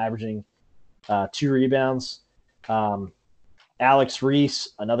game and averaging 2 rebounds. Alex Reese,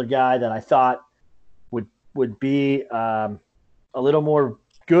 another guy that I thought would be a little more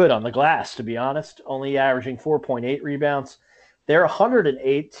good on the glass, to be honest, only averaging 4.8 rebounds. They're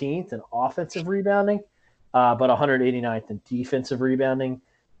 118th in offensive rebounding, but 189th in defensive rebounding.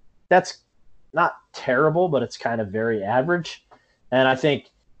 That's not terrible, but it's kind of very average. And I think,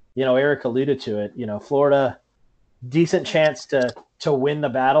 Eric alluded to it, Florida, decent chance to win the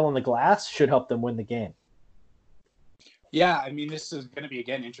battle on the glass should help them win the game. Yeah, this is going to be,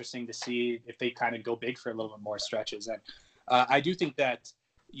 again, interesting to see if they kind of go big for a little bit more stretches. And I do think that,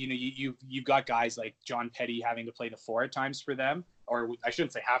 you've got guys like John Petty having to play the 4 at times for them, or I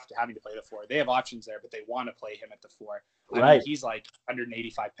shouldn't say having to play the 4. They have options there, but they want to play him at the 4. Right. He's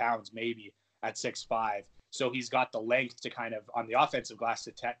 185 pounds maybe at 6'5", so he's got the length to kind of on the offensive glass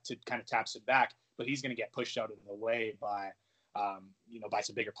to kind of taps it back, but he's going to get pushed out of the way by by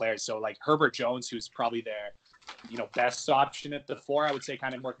some bigger players. So Herbert Jones, who's probably their best option at the 4, I would say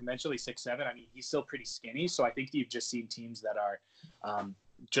kind of more conventionally 6'7". He's still pretty skinny, so I think you've just seen teams that are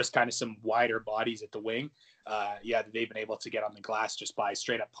just kind of some wider bodies at the wing. They've been able to get on the glass just by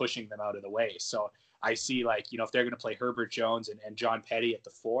straight up pushing them out of the way. So I see if they're going to play Herbert Jones and John Petty at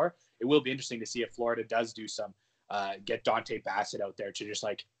the 4, it will be interesting to see if Florida does do some, get Dante Bassett out there to just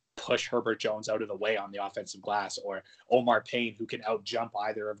push Herbert Jones out of the way on the offensive glass, or Omar Payne, who can out jump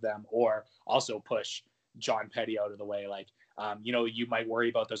either of them, or also push John Petty out of the way. You might worry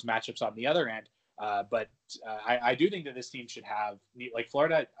about those matchups on the other end. But I do think that this team should have,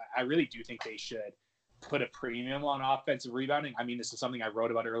 Florida, I really do think they should put a premium on offensive rebounding. I mean, this is something I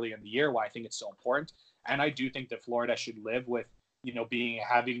wrote about earlier in the year, why I think it's so important. And I do think that Florida should live with,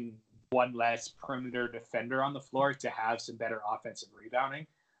 having one less perimeter defender on the floor to have some better offensive rebounding.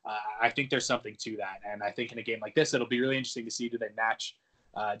 I think there's something to that. And I think in a game like this, it'll be really interesting to see, do they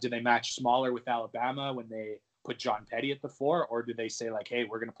match smaller with Alabama when they put John Petty at the 4, or do they say like, hey,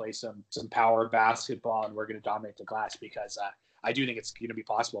 we're going to play some power basketball and we're going to dominate the glass? Because I do think it's going to be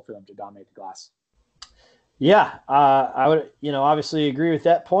possible for them to dominate the glass. Yeah, I would, obviously agree with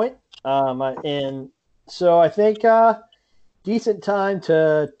that point. And so I think decent time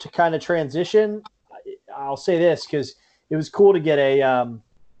to kind of transition. I'll say this because it was cool to get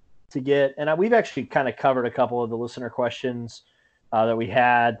we've actually kind of covered a couple of the listener questions that we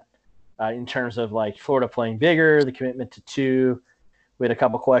had in terms of like Florida playing bigger, the commitment to 2. We had a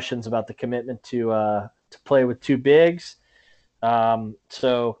couple questions about the commitment to play with 2 bigs.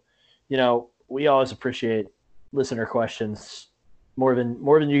 So, we always appreciate listener questions more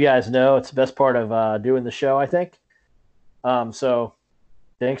than you guys know. It's the best part of doing the show, I think. So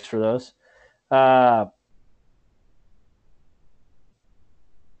thanks for those.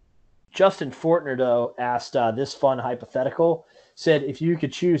 Justin Fortner, though, asked this fun hypothetical, said if you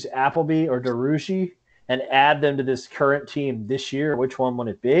could choose Appleby or DeRougie and add them to this current team this year, which one would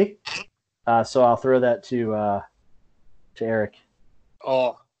it be? So I'll throw that to Eric.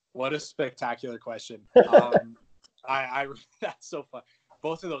 Oh, what a spectacular question. I that's so fun.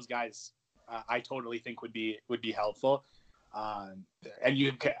 Both of those guys, I totally think would be helpful. And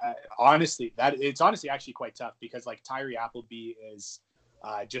you honestly, it's honestly actually quite tough because like Tyree Appleby is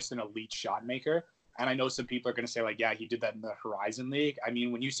just an elite shot maker. And I know some people are going to say like, yeah, he did that in the Horizon League. I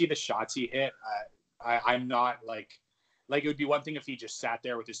mean, when you see the shots he hit, I'm not like it would be one thing if he just sat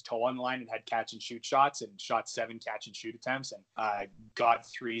there with his toe on the line and had catch and shoot shots and shot 7 catch and shoot attempts and got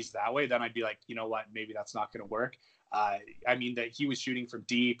threes that way. Then I'd be like, you know what, maybe that's not going to work. I mean, that he was shooting from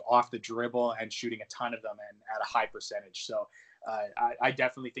deep, off the dribble, and shooting a ton of them and at a high percentage. So I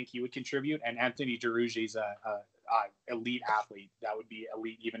definitely think he would contribute. And Anthony DeRougie's a elite athlete. That would be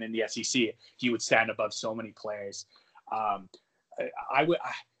elite even in the SEC. He would stand above so many players. I would.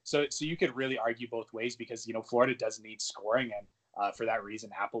 So you could really argue both ways because Florida does need scoring, and for that reason,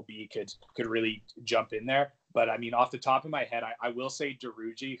 Appleby could really jump in there. But I mean, off the top of my head, I will say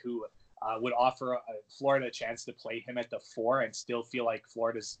DeRougie, who would offer Florida a chance to play him at the 4 and still feel like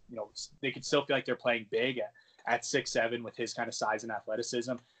Florida's, they could still feel like they're playing big at 6'7" with his kind of size and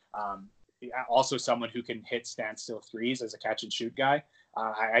athleticism. Also someone who can hit standstill threes as a catch and shoot guy.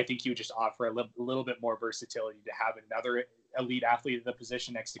 I think he would just offer a little bit more versatility to have another elite athlete at the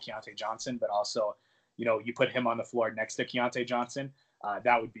position next to Keontae Johnson, but also, you put him on the floor next to Keontae Johnson.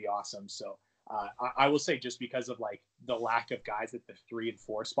 That would be awesome. So I will say just because of like the lack of guys at the 3 and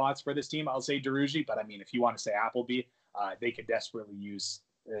 4 spots for this team, I'll say DeRougie. But I mean, if you want to say Appleby, they could desperately use,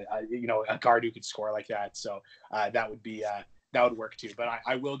 a guard who could score like that. So that would work too. But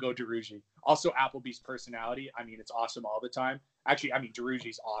I will go DeRougie. Also, Appleby's personality, I mean, it's awesome all the time. Actually, I mean,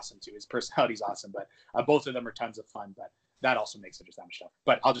 DeRougie's awesome too. His personality's awesome, but both of them are tons of fun. But that also makes it just that much tough.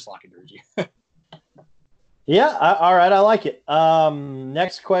 But I'll just lock in DeRougie. Yeah, all right, I like it.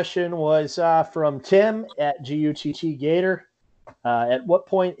 Next question was from Tim at GUTT Gator. At what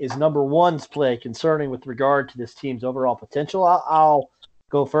point is number 1's play concerning with regard to this team's overall potential? I'll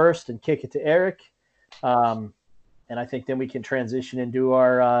go first and kick it to Eric. And I think then we can transition into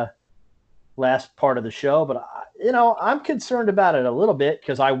our last part of the show. But, I'm concerned about it a little bit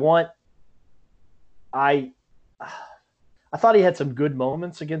because I thought he had some good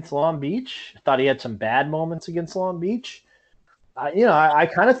moments against Long Beach. I thought he had some bad moments against Long Beach. I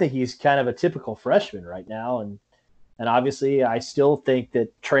kind of think he's kind of a typical freshman right now. And obviously I still think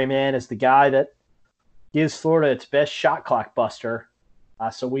that Tre Mann is the guy that gives Florida its best shot clock buster.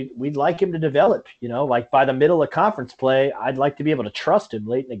 So we'd like him to develop, like by the middle of conference play, I'd like to be able to trust him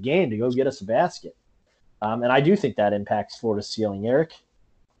late in the game to go get us a basket. And I do think that impacts Florida's ceiling, Eric.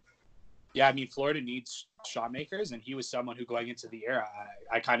 Yeah, I mean, Florida needs shot makers, and he was someone who going into the year,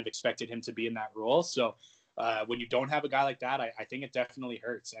 I kind of expected him to be in that role. So when you don't have a guy like that, I think it definitely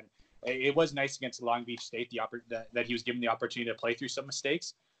hurts. And it was nice against Long Beach State that he was given the opportunity to play through some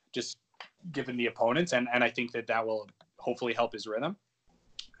mistakes, just given the opponents. And I think that will hopefully help his rhythm.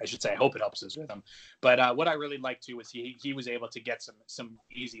 I should say, I hope it helps his rhythm. But what I really liked too was he was able to get some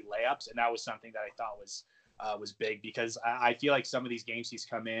easy layups, and that was something that I thought was big because I feel like some of these games he's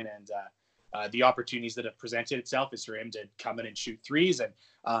come in and the opportunities that have presented itself is for him to come in and shoot threes. And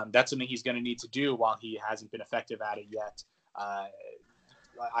that's something he's going to need to do while he hasn't been effective at it yet.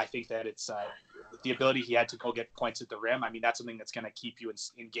 I think that it's the ability he had to go get points at the rim. I mean, that's something that's going to keep you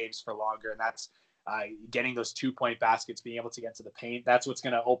in games for longer. And getting those 2-point baskets, being able to get to the paint. That's what's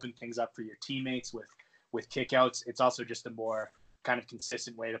going to open things up for your teammates with kickouts. It's also just a more kind of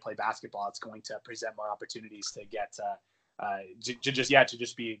consistent way to play basketball. It's going to present more opportunities to get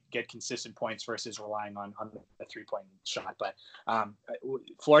get consistent points versus relying on the 3-point shot. But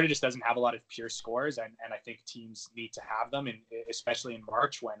Florida just doesn't have a lot of pure scores, and I think teams need to have them, and especially in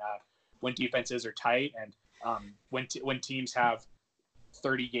March when defenses are tight and when teams have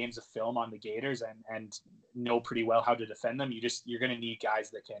 30 games of film on the Gators and know pretty well how to defend them. You're going to need guys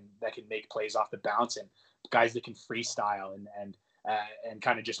that can make plays off the bounce, and guys that can freestyle and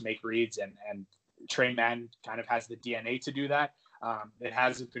kind of just make reads, and Tre Mann kind of has the DNA to do that. It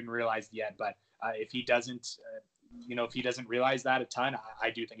hasn't been realized yet, but if he doesn't realize that a ton, I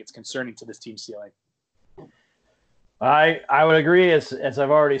do think it's concerning to this team's ceiling. I would agree, as I've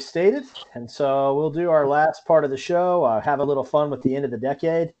already stated, and so we'll do our last part of the show. Have a little fun with the end of the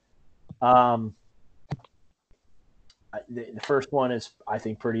decade. The first one is, I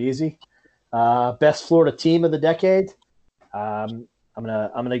think, pretty easy. Best Florida team of the decade. I'm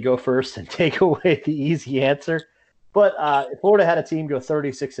gonna go first and take away the easy answer. But if Florida had a team go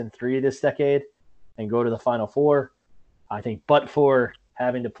 36-3 this decade and go to the Final Four, I think, but for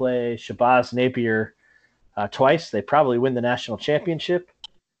having to play Shabazz Napier twice, they probably win the national championship.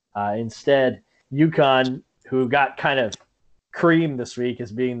 Instead, UConn, who got kind of creamed this week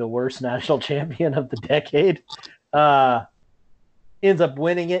as being the worst national champion of the decade, ends up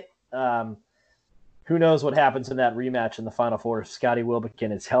winning it. Who knows what happens in that rematch in the Final Four if Scotty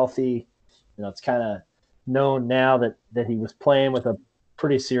Wilbekin is healthy. It's kind of known now that he was playing with a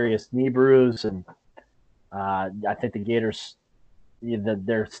pretty serious knee bruise, and I think the Gators,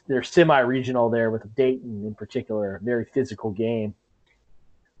 they're semi-regional there with Dayton in particular, a very physical game.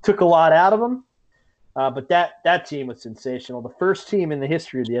 Took a lot out of them, but that team was sensational. The first team in the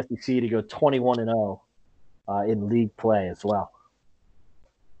history of the SEC to go 21-0 in league play as well.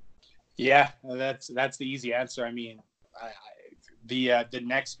 Yeah, that's the easy answer. I mean, the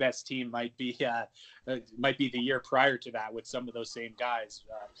next best team might be the year prior to that with some of those same guys,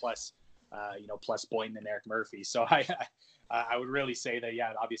 plus Boynton and Eric Murphy. So I would really say that,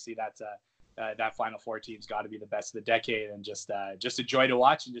 yeah, obviously that Final Four team's got to be the best of the decade, and just a joy to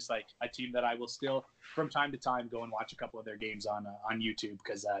watch, and just like a team that I will still from time to time go and watch a couple of their games on YouTube,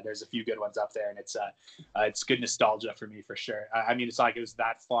 because there's a few good ones up there, and it's good nostalgia for me for sure. I mean, it's like it was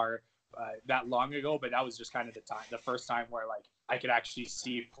that far. That long ago, but that was just kind of the first time where like I could actually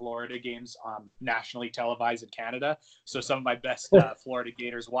see Florida games nationally televised in Canada. So some of my best Florida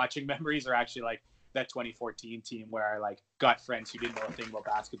Gators watching memories are actually like that 2014 team, where I like got friends who didn't know a thing about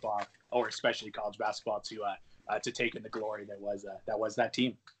basketball, or especially college basketball, to take in the glory that was that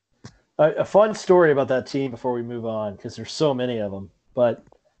team. A fun story about that team before we move on, because there's so many of them, but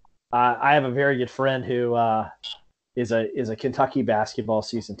I have a very good friend who is a Kentucky basketball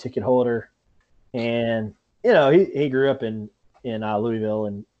season ticket holder, and he grew up in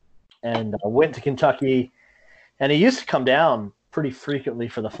Louisville and went to Kentucky, and he used to come down pretty frequently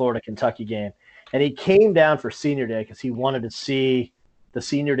for the Florida Kentucky game, and he came down for senior day because he wanted to see the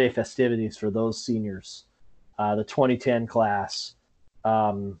senior day festivities for those seniors, the 2010 class,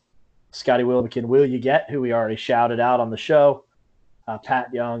 Scotty Wilbekin, Will You Get, who we already shouted out on the show,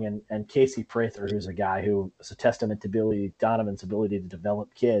 Pat Young, and Casey Prather, who's a guy who is a testament to Billy Donovan's ability to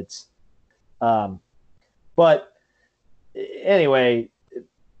develop kids. But anyway,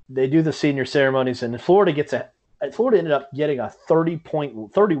 they do the senior ceremonies, and Florida ended up getting a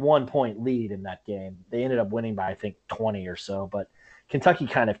 31-point lead in that game. They ended up winning by, I think, 20 or so, but Kentucky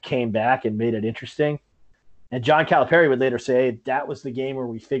kind of came back and made it interesting. And John Calipari would later say that was the game where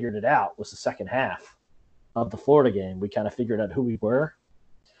we figured it out, was the second half of the Florida game. We kind of figured out who we were.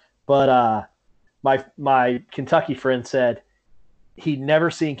 But my Kentucky friend said he'd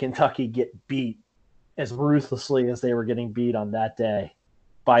never seen Kentucky get beat as ruthlessly as they were getting beat on that day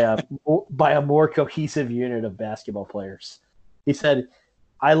by a more cohesive unit of basketball players. He said,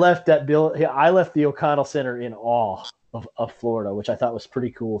 I left the O'Connell Center in awe of Florida, which I thought was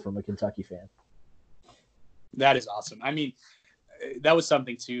pretty cool from a Kentucky fan. That is awesome. I mean, that was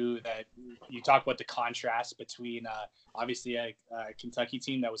something too, that you talk about the contrast between obviously a Kentucky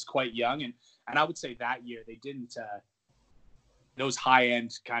team that was quite young, and I would say that year they didn't those high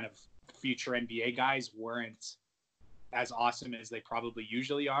end kind of future NBA guys weren't as awesome as they probably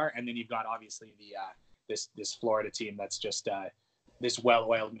usually are, and then you've got obviously the this Florida team that's just this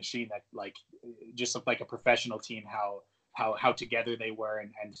well-oiled machine that like just looked like a professional team, how together they were,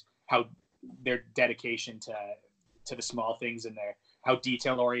 and how their dedication to the small things, and how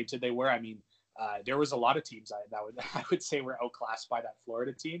detail oriented they were. I mean, there was a lot of teams I would say were outclassed by that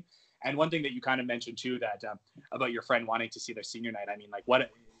Florida team, And one thing that you kind of mentioned too, that about your friend wanting to see their senior night. I mean, like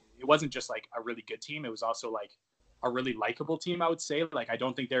it wasn't just like a really good team. It was also like a really likable team, I would say. Like, I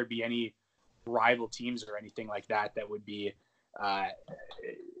don't think there'd be any rival teams or anything like that would be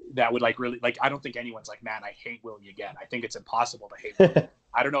that would like really like. I don't think anyone's like, man, I hate Will Again. I think it's impossible to hate Will.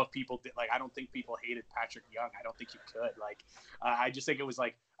 I don't know if people did, like, I don't think people hated Patrick Young. I don't think you could. Like, I just think it was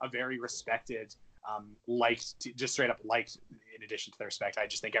like a very respected, just straight up liked. In addition to their respect, I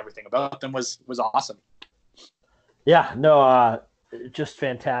just think everything about them was awesome. Yeah, no, just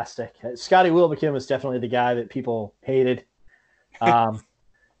fantastic. Scotty Wilbekin was definitely the guy that people hated.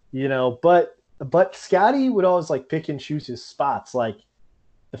 You know, but Scotty would always like pick and choose his spots. Like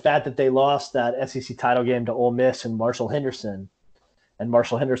the fact that they lost that SEC title game to Ole Miss and Marshall Henderson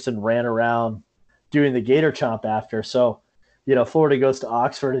ran around doing the Gator Chomp after. So, you know, Florida goes to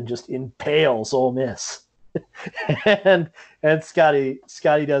Oxford and just impales Ole Miss. and Scotty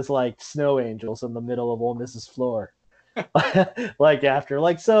does like snow angels in the middle of Ole Miss's floor. Like after,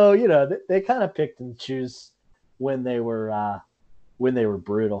 like, so, you know, they kind of picked and choose when they were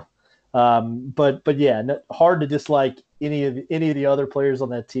brutal. But yeah, hard to dislike any of the other players on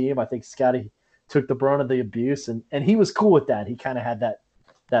that team. I think Scotty took the brunt of the abuse, and he was cool with that. He kind of had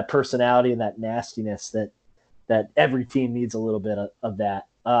that personality and that nastiness that every team needs a little bit of that.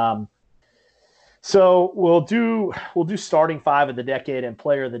 So we'll do starting five of the decade and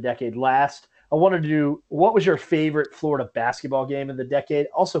player of the decade last. I wanted to do, what was your favorite Florida basketball game of the decade?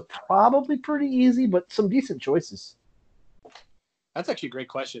 Also probably pretty easy, but some decent choices. That's actually a great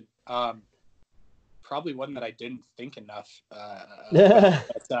question. Probably one that I didn't think enough. But,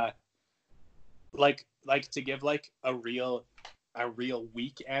 like to give like a real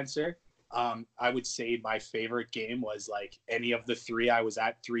weak answer. I would say my favorite game was like any of the three I was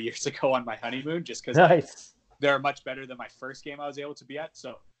at 3 years ago on my honeymoon, just because nice. They're much better than my first game I was able to be at.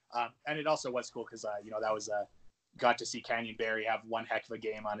 So, and it also was cool because you know, that was got to see Canyon Barry have one heck of a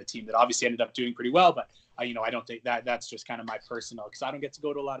game on a team that obviously ended up doing pretty well. But you know, I don't think that's just kind of my personal, because I don't get to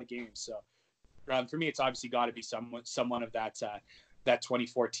go to a lot of games. So for me, it's obviously got to be someone of that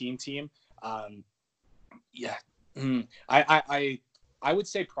 2014 team. Yeah, I would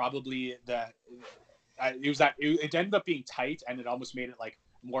say probably it ended up being tight, and it almost made it like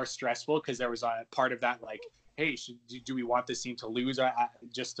more stressful because there was a part of that like, hey, do we want this team to lose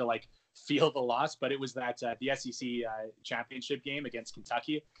just to like feel the loss? But it was that the SEC championship game against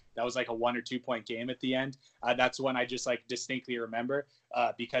Kentucky. That was like a 1 or 2 point game at the end. That's one I just like distinctly remember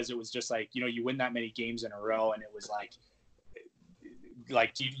because it was just like, you know, you win that many games in a row, and it was like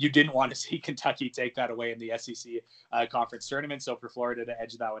you didn't want to see Kentucky take that away in the SEC conference tournament. So for Florida to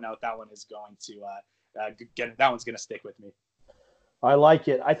edge that one out, that one is going to that one's going to stick with me. I like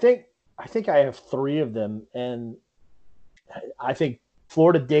it. I think I have three of them, and I think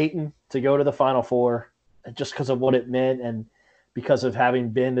Florida Dayton to go to the Final Four just because of what it meant, and because of having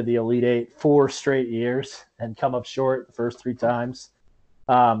been to the Elite Eight 4 straight years and come up short the first 3 times.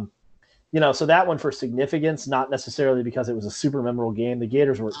 You know, so that one for significance, not necessarily because it was a super memorable game. The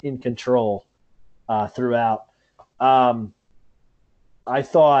Gators were in control throughout. I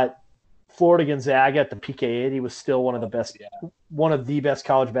thought Florida Gonzaga at the PK80 was still one of the best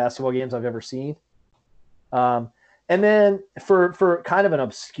college basketball games I've ever seen. And then for kind of an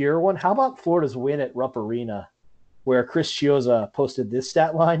obscure one, how about Florida's win at Rupp Arena, where Chris Chiozza posted this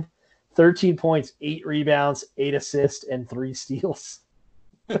stat line: 13 points, 8 rebounds, 8 assists, and 3 steals.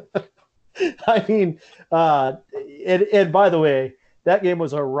 I mean, and by the way, that game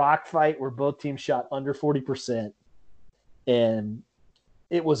was a rock fight where both teams shot under 40%, and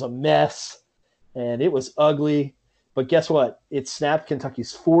it was a mess, and it was ugly. But guess what? It snapped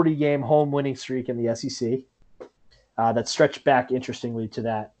Kentucky's 40-game home winning streak in the SEC. That stretched back, interestingly, to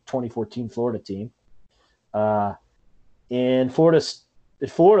that 2014 Florida team. And Florida,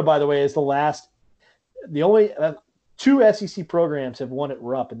 by the way, is the only 2 SEC programs have won at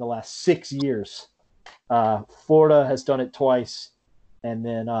Rupp in the last 6 years. Florida has done it twice, and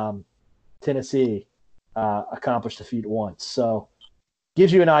then Tennessee accomplished the feat once. So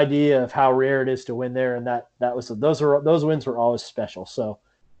gives you an idea of how rare it is to win there, and those wins were always special. So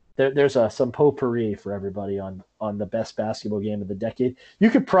there's some potpourri for everybody on the best basketball game of the decade. You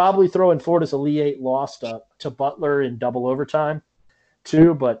could probably throw in Florida's Elite Eight loss to Butler in double overtime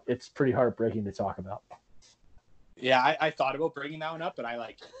too, but it's pretty heartbreaking to talk about. Yeah, I thought about bringing that one up, but I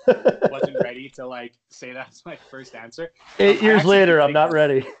wasn't ready to say that's my first answer. 8 years later, I'm not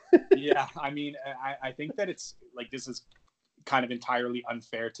ready. Yeah, I mean, I think that it's this is kind of entirely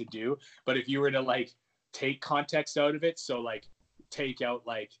unfair to do, but if you were to take context out of it, so take out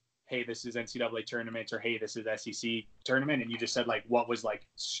hey, this is NCAA tournament, or hey, this is SEC tournament, and you just said like what was like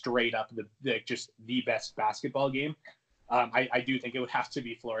straight up just the best basketball game. I do think it would have to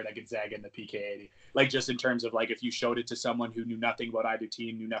be Florida Gonzaga in the PK80. Like just in terms of like if you showed it to someone who knew nothing about either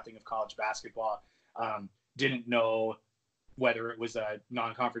team, knew nothing of college basketball, didn't know whether it was a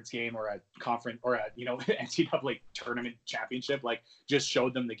non-conference game or a conference or a NCAA tournament championship, like just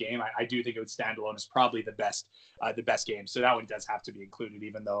showed them the game. I do think it would stand alone as probably the best game. So that one does have to be included,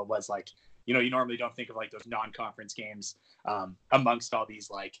 even though it was like, you normally don't think of like those non-conference games amongst all these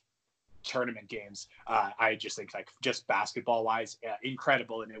like tournament games. I just think like just basketball wise,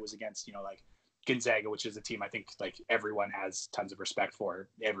 incredible. And it was against, like Gonzaga, which is a team I think like everyone has tons of respect for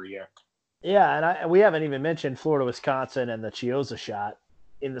every year. Yeah, and we haven't even mentioned Florida, Wisconsin, and the Chiozza shot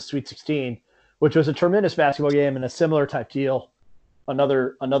in the Sweet 16, which was a tremendous basketball game and a similar type deal.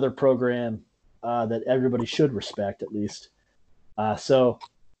 Another program that everybody should respect, at least. So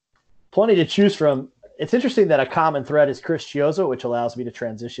plenty to choose from. It's interesting that a common thread is Chris Chiozza, which allows me to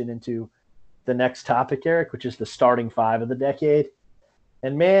transition into the next topic, Eric, which is the starting five of the decade.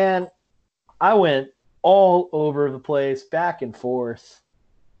 And, man, I went all over the place, back and forth.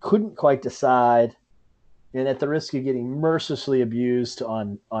 Couldn't quite decide, and at the risk of getting mercilessly abused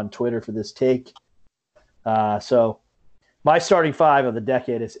on Twitter for this take. So my starting five of the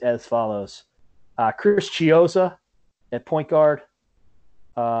decade is as follows. Chris Chiozza at point guard.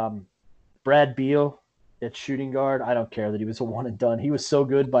 Brad Beal at shooting guard. I don't care that he was a one and done. He was so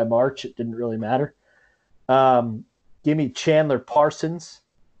good by March, it didn't really matter. Give me Chandler Parsons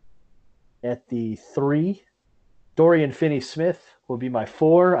at the 3. Dorian Finney-Smith will be my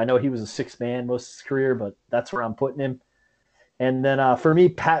 4. I know he was a 6th man most of his career, but that's where I'm putting him. And then for me,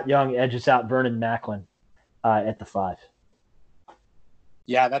 Pat Young edges out Vernon Macklin at the 5.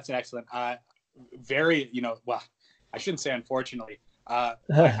 Yeah, that's an excellent. Very, well, I shouldn't say unfortunately. I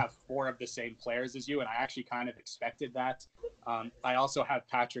have 4 of the same players as you, and I actually kind of expected that. I also have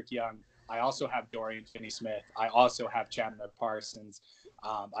Patrick Young. I also have Dorian Finney-Smith. I also have Chandler Parsons.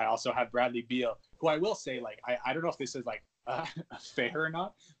 I also have Bradley Beal, who I will say, like, I don't know if this is like fair or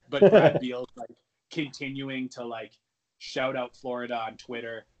not, but Brad Beal like continuing to like shout out Florida on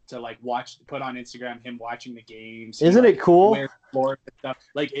Twitter, to like put on Instagram him watching the games. Isn't it cool? Florida stuff.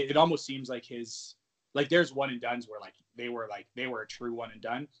 Like it almost seems like his like there's one and dones where like they were a true one and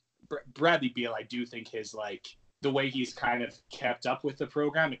done. Bradley Beal, I do think his like the way he's kind of kept up with the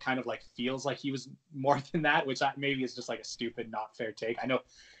program, it kind of like feels like he was more than that, which maybe is just like a stupid, not fair take. I know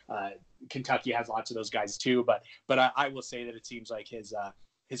Kentucky has lots of those guys too, but I will say that it seems like his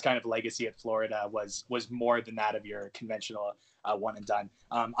kind of legacy at Florida was more than that of your conventional one and done.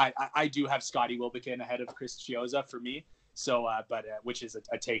 I do have Scotty Wilbekin ahead of Chris Chiozza for me. So, which is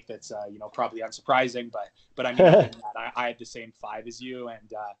a take that's probably unsurprising, but I mean, I had the same 5 as you,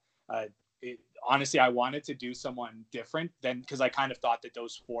 and honestly, I wanted to do someone different because I kind of thought that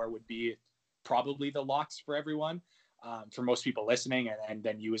those 4 would be probably the locks for everyone, for most people listening, and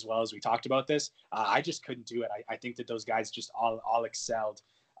then you as well, as we talked about this. I just couldn't do it. I think that those guys just all excelled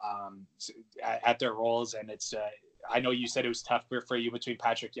at their roles, and it's. I know you said it was tough for you between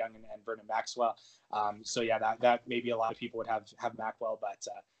Patrick Young and Vernon Maxwell. So yeah, that maybe a lot of people would have Maxwell, but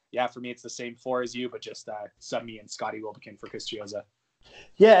yeah, for me it's the same 4 as you, but just sub me and Scotty Wilbekin for Chris Chiozza.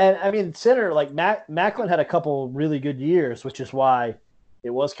 Yeah, and I mean center like Macklin had a couple really good years, which is why it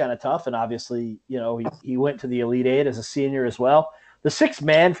was kind of tough. And obviously, he went to the Elite 8 as a senior as well. The 6th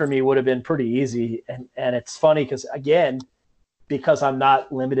man for me would have been pretty easy, and it's funny because I'm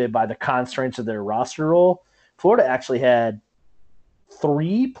not limited by the constraints of their roster role. Florida actually had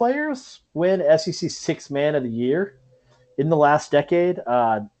 3 players win SEC 6th man of the year in the last decade.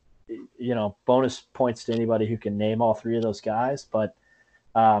 Bonus points to anybody who can name all 3 of those guys. But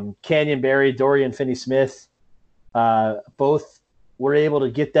Canyon Barry, Dorian Finney-Smith, both were able to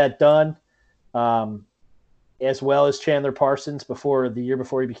get that done, as well as Chandler Parsons the year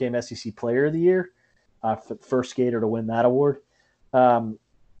before he became SEC Player of the Year, first skater to win that award.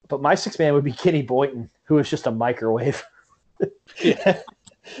 But my 6th man would be Kenny Boynton, who was just a microwave. Yeah.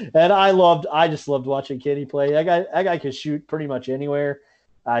 And I just loved watching Kenny play. That guy could shoot pretty much anywhere.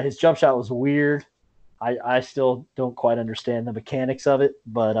 His jump shot was weird. I still don't quite understand the mechanics of it,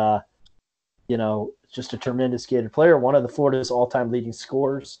 but just a tremendous skated player, one of the Florida's all-time leading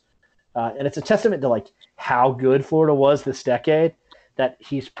scorers. And it's a testament to like how good Florida was this decade that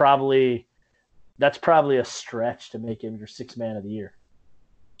that's probably a stretch to make him your 6th man of the year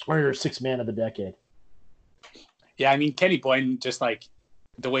or your 6th man of the decade. Yeah, I mean Kenny Boynton, just like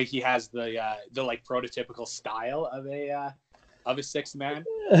the way he has the like prototypical style of a 6th man.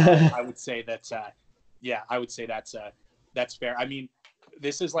 I would say that's that's fair. I mean,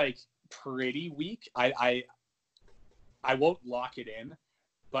 this is like pretty weak. I won't lock it in,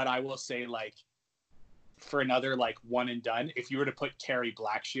 but I will say like for another like one and done, if you were to put Kerry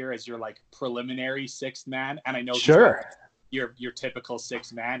Blackshear as your like preliminary sixth man, and I know Sure. your typical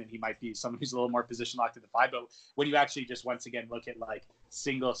sixth man, and he might be someone who's a little more position locked in the five, but when you actually just once again look at like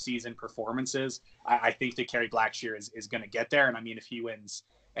single season performances, I think that Kerry Blackshear is going to get there. And I mean, if he wins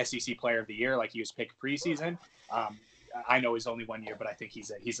SEC Player of the Year like he was picked preseason, I know he's only 1 year, but I think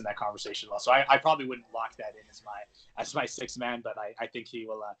he's in that conversation as well. So I probably wouldn't lock that in as my sixth man, but I think he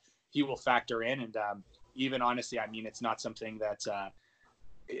will factor in. And even honestly, I mean, it's not something that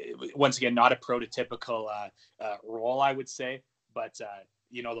once again, not a prototypical role, I would say, but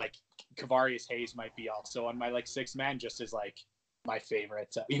like Kavarius Hayes might be also on my like sixth man, just as like my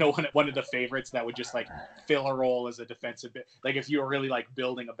favorite, one of the favorites that would just like fill a role as a defensive big. Like if you were really like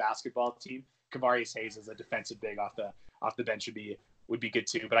building a basketball team, Kavarius Hayes as a defensive big off the bench would be good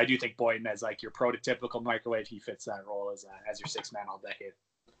too. But I do think Boyden as like your prototypical microwave, he fits that role as your sixth man all decade.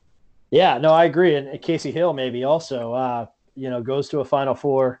 Yeah, no, I agree. And Casey Hill maybe also, goes to a Final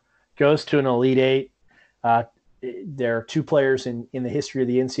Four, goes to an Elite Eight. There are two players in the history of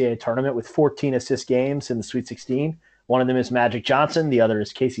the NCAA tournament with 14 assist games in the Sweet 16. One of them is Magic Johnson. The other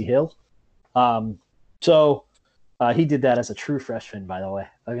is Casey Hill. So he did that as a true freshman, by the way,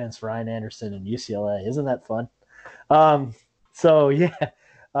 against Ryan Anderson and UCLA. Isn't that fun? I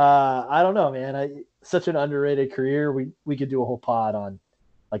don't know, man. Such an underrated career. We could do a whole pod on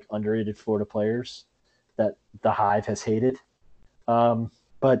like underrated Florida players that the Hive has hated.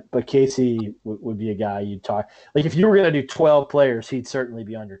 But Casey would be a guy you'd talk. Like if you were going to do 12 players, he'd certainly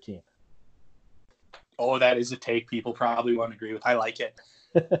be on your team. Oh, that is a take people probably won't agree with. I like it.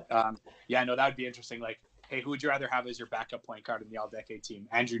 Yeah, no, that would be interesting. Like, hey, who would you rather have as your backup point guard in the all-decade team?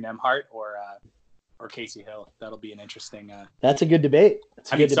 Andrew Nembhard or Casey Hill? That'll be an interesting. That's a good debate.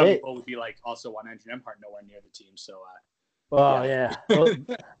 Some people would be like also want Andrew Nembhard nowhere near the team. So. Yeah.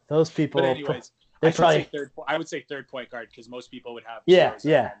 Those people. But anyways, I would say third point guard because most people would have.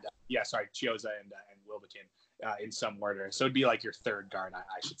 Chiozza and Wilbekin in some order. So it'd be like your third guard,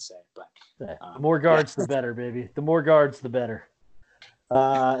 I should say. But the more guards, the better, baby. The more guards, the better.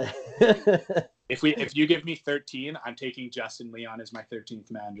 If you give me 13, I'm taking Justin Leon as my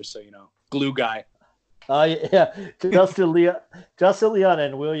 13th man. Just so you know, glue guy. Yeah. Justin Leon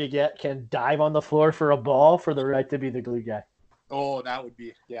and Will Yeget can dive on the floor for a ball for the right to be the glue guy. Oh, that would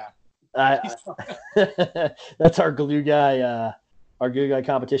be that's our glue guy. Our glue guy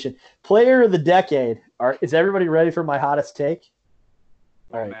competition. Player of the decade. Is everybody ready for my hottest take?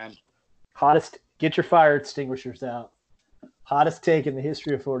 All right, man. Hottest. Get your fire extinguishers out. Hottest take in the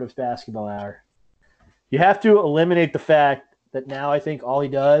history of Florida's basketball hour. You have to eliminate the fact that now I think all he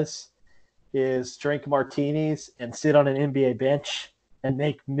does is drink martinis and sit on an NBA bench and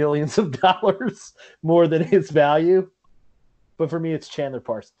make millions of dollars more than his value. But for me, it's Chandler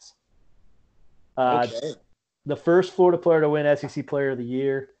Parsons. Okay. The first Florida player to win SEC Player of the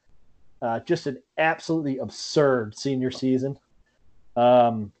Year. Just an absolutely absurd senior season.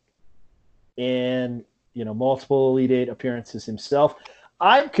 And, multiple Elite Eight appearances himself.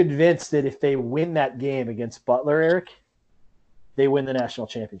 I'm convinced that if they win that game against Butler, Eric, they win the national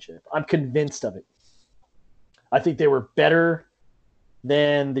championship. I'm convinced of it. I think they were better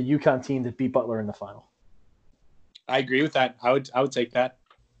than the UConn team that beat Butler in the final. I agree with that. I would take that.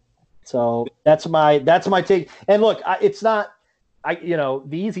 So that's my take. And look, the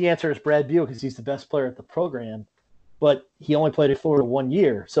easy answer is Brad Beal because he's the best player at the program, but he only played at Florida 1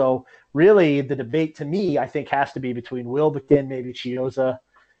 year. So really the debate to me, I think, has to be between Wilbekin, maybe Chiozza,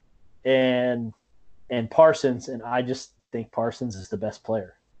 and Parsons. And I just think Parsons is the best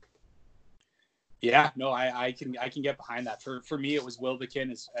player. Yeah, no, I can get behind that. For me, it was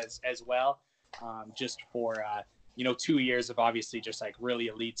Wilbekin as well. Just for 2 years of obviously just like really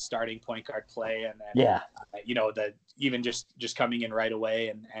elite starting point guard play, and then even just coming in right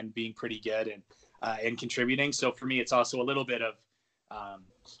away and being pretty good and contributing. So for me, it's also a little bit of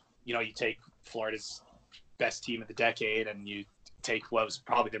you take Florida's best team of the decade and you take what was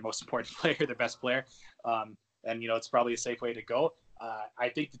probably their most important player, their best player. And it's probably a safe way to go. I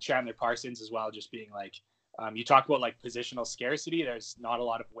think the Chandler Parsons as well, just being like, you talk about like positional scarcity. There's not a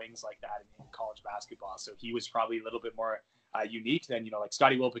lot of wings like that in college basketball. So he was probably a little bit more unique than, like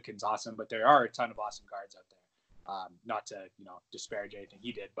Scottie Wilbekin's awesome, but there are a ton of awesome guards out there. Not to, disparage anything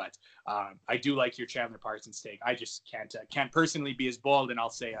he did, but I do like your Chandler Parsons take. I just can't personally be as bold, and I'll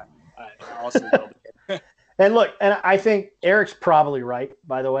say also Wilbekin. And look, and I think Eric's probably right,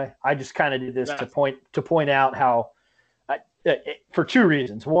 by the way. I just kind of did this to point out how, for two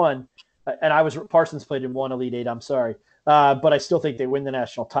reasons. One, and Parsons played in one Elite Eight, I'm sorry. but I still think they win the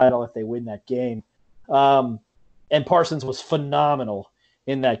national title if they win that game. And Parsons was phenomenal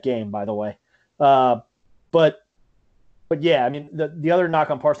in that game, by the way. But yeah, I mean, the other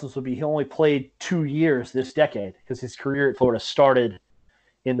knock on Parsons would be he only played 2 years this decade because his career at Florida started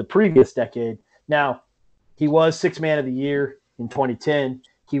in the previous decade. Now, he was Sixth Man of the Year in 2010.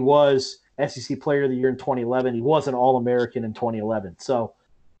 He was SEC Player of the Year in 2011. He was an All-American in 2011. So,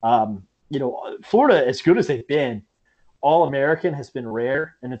 Florida, as good as they've been, All-American has been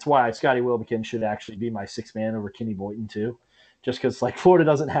rare, and it's why Scotty Wilbekin should actually be my sixth man over Kenny Boynton too, just because Florida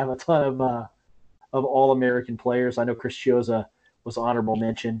doesn't have a ton of All-American players. I know Chris Chioza was honorable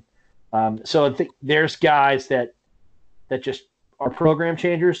mention. So I think there's guys that just are program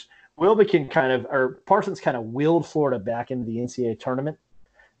changers. Parsons kind of willed Florida back into the NCAA tournament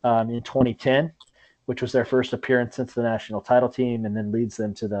in 2010, which was their first appearance since the national title team, and then leads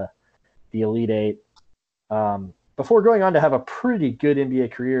them to the Elite Eight. Before going on to have a pretty good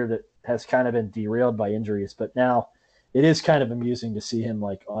NBA career that has kind of been derailed by injuries, but now it is kind of amusing to see him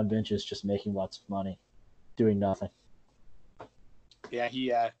on benches just making lots of money, doing nothing. Yeah,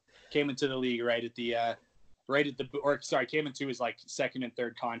 he came into the league came into his second and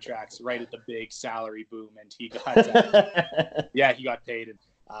third contracts right at the big salary boom, and he got he got paid. And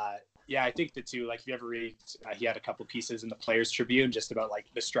I think the two, if you ever read, he had a couple pieces in the Players Tribune just about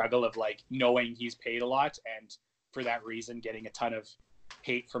the struggle of knowing he's paid a lot and for that reason getting a ton of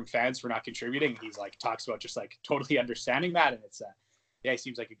hate from fans for not contributing. He's talks about just totally understanding that, and it's he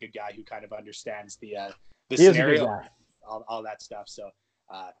seems like a good guy who kind of understands the scenario, all that stuff. So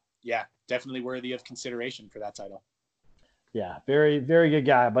definitely worthy of consideration for that title. Yeah, very, very good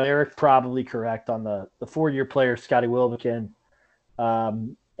guy. But Eric probably correct on the 4-year player, Scotty Wilbekin,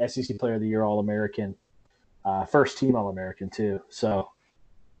 SEC Player of the Year, All-American, first team All-American too. So,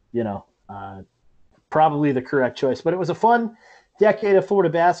 probably the correct choice. But it was a fun decade of Florida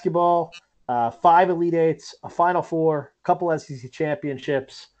basketball. 5 Elite Eights, a Final Four, a couple SEC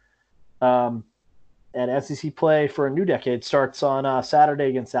championships. And SEC play for a new decade starts on Saturday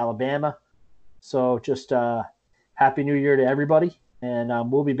against Alabama. So just Happy New Year to everybody.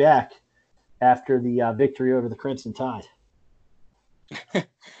 And we'll be back after the victory over the Crimson Tide.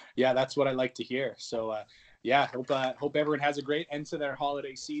 Yeah, that's what I like to hear. So, hope everyone has a great end to their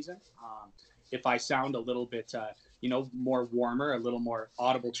holiday season. If I sound a little bit, more warmer, a little more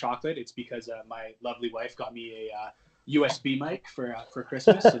audible chocolate, it's because my lovely wife got me a USB mic for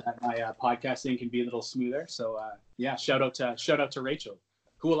Christmas, so that my podcasting can be a little smoother. So, shout out to Rachel,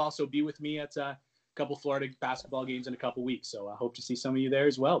 who will also be with me at a couple Florida basketball games in a couple weeks. So I hope to see some of you there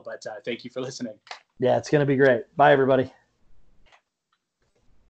as well. But thank you for listening. Yeah, it's going to be great. Bye, everybody.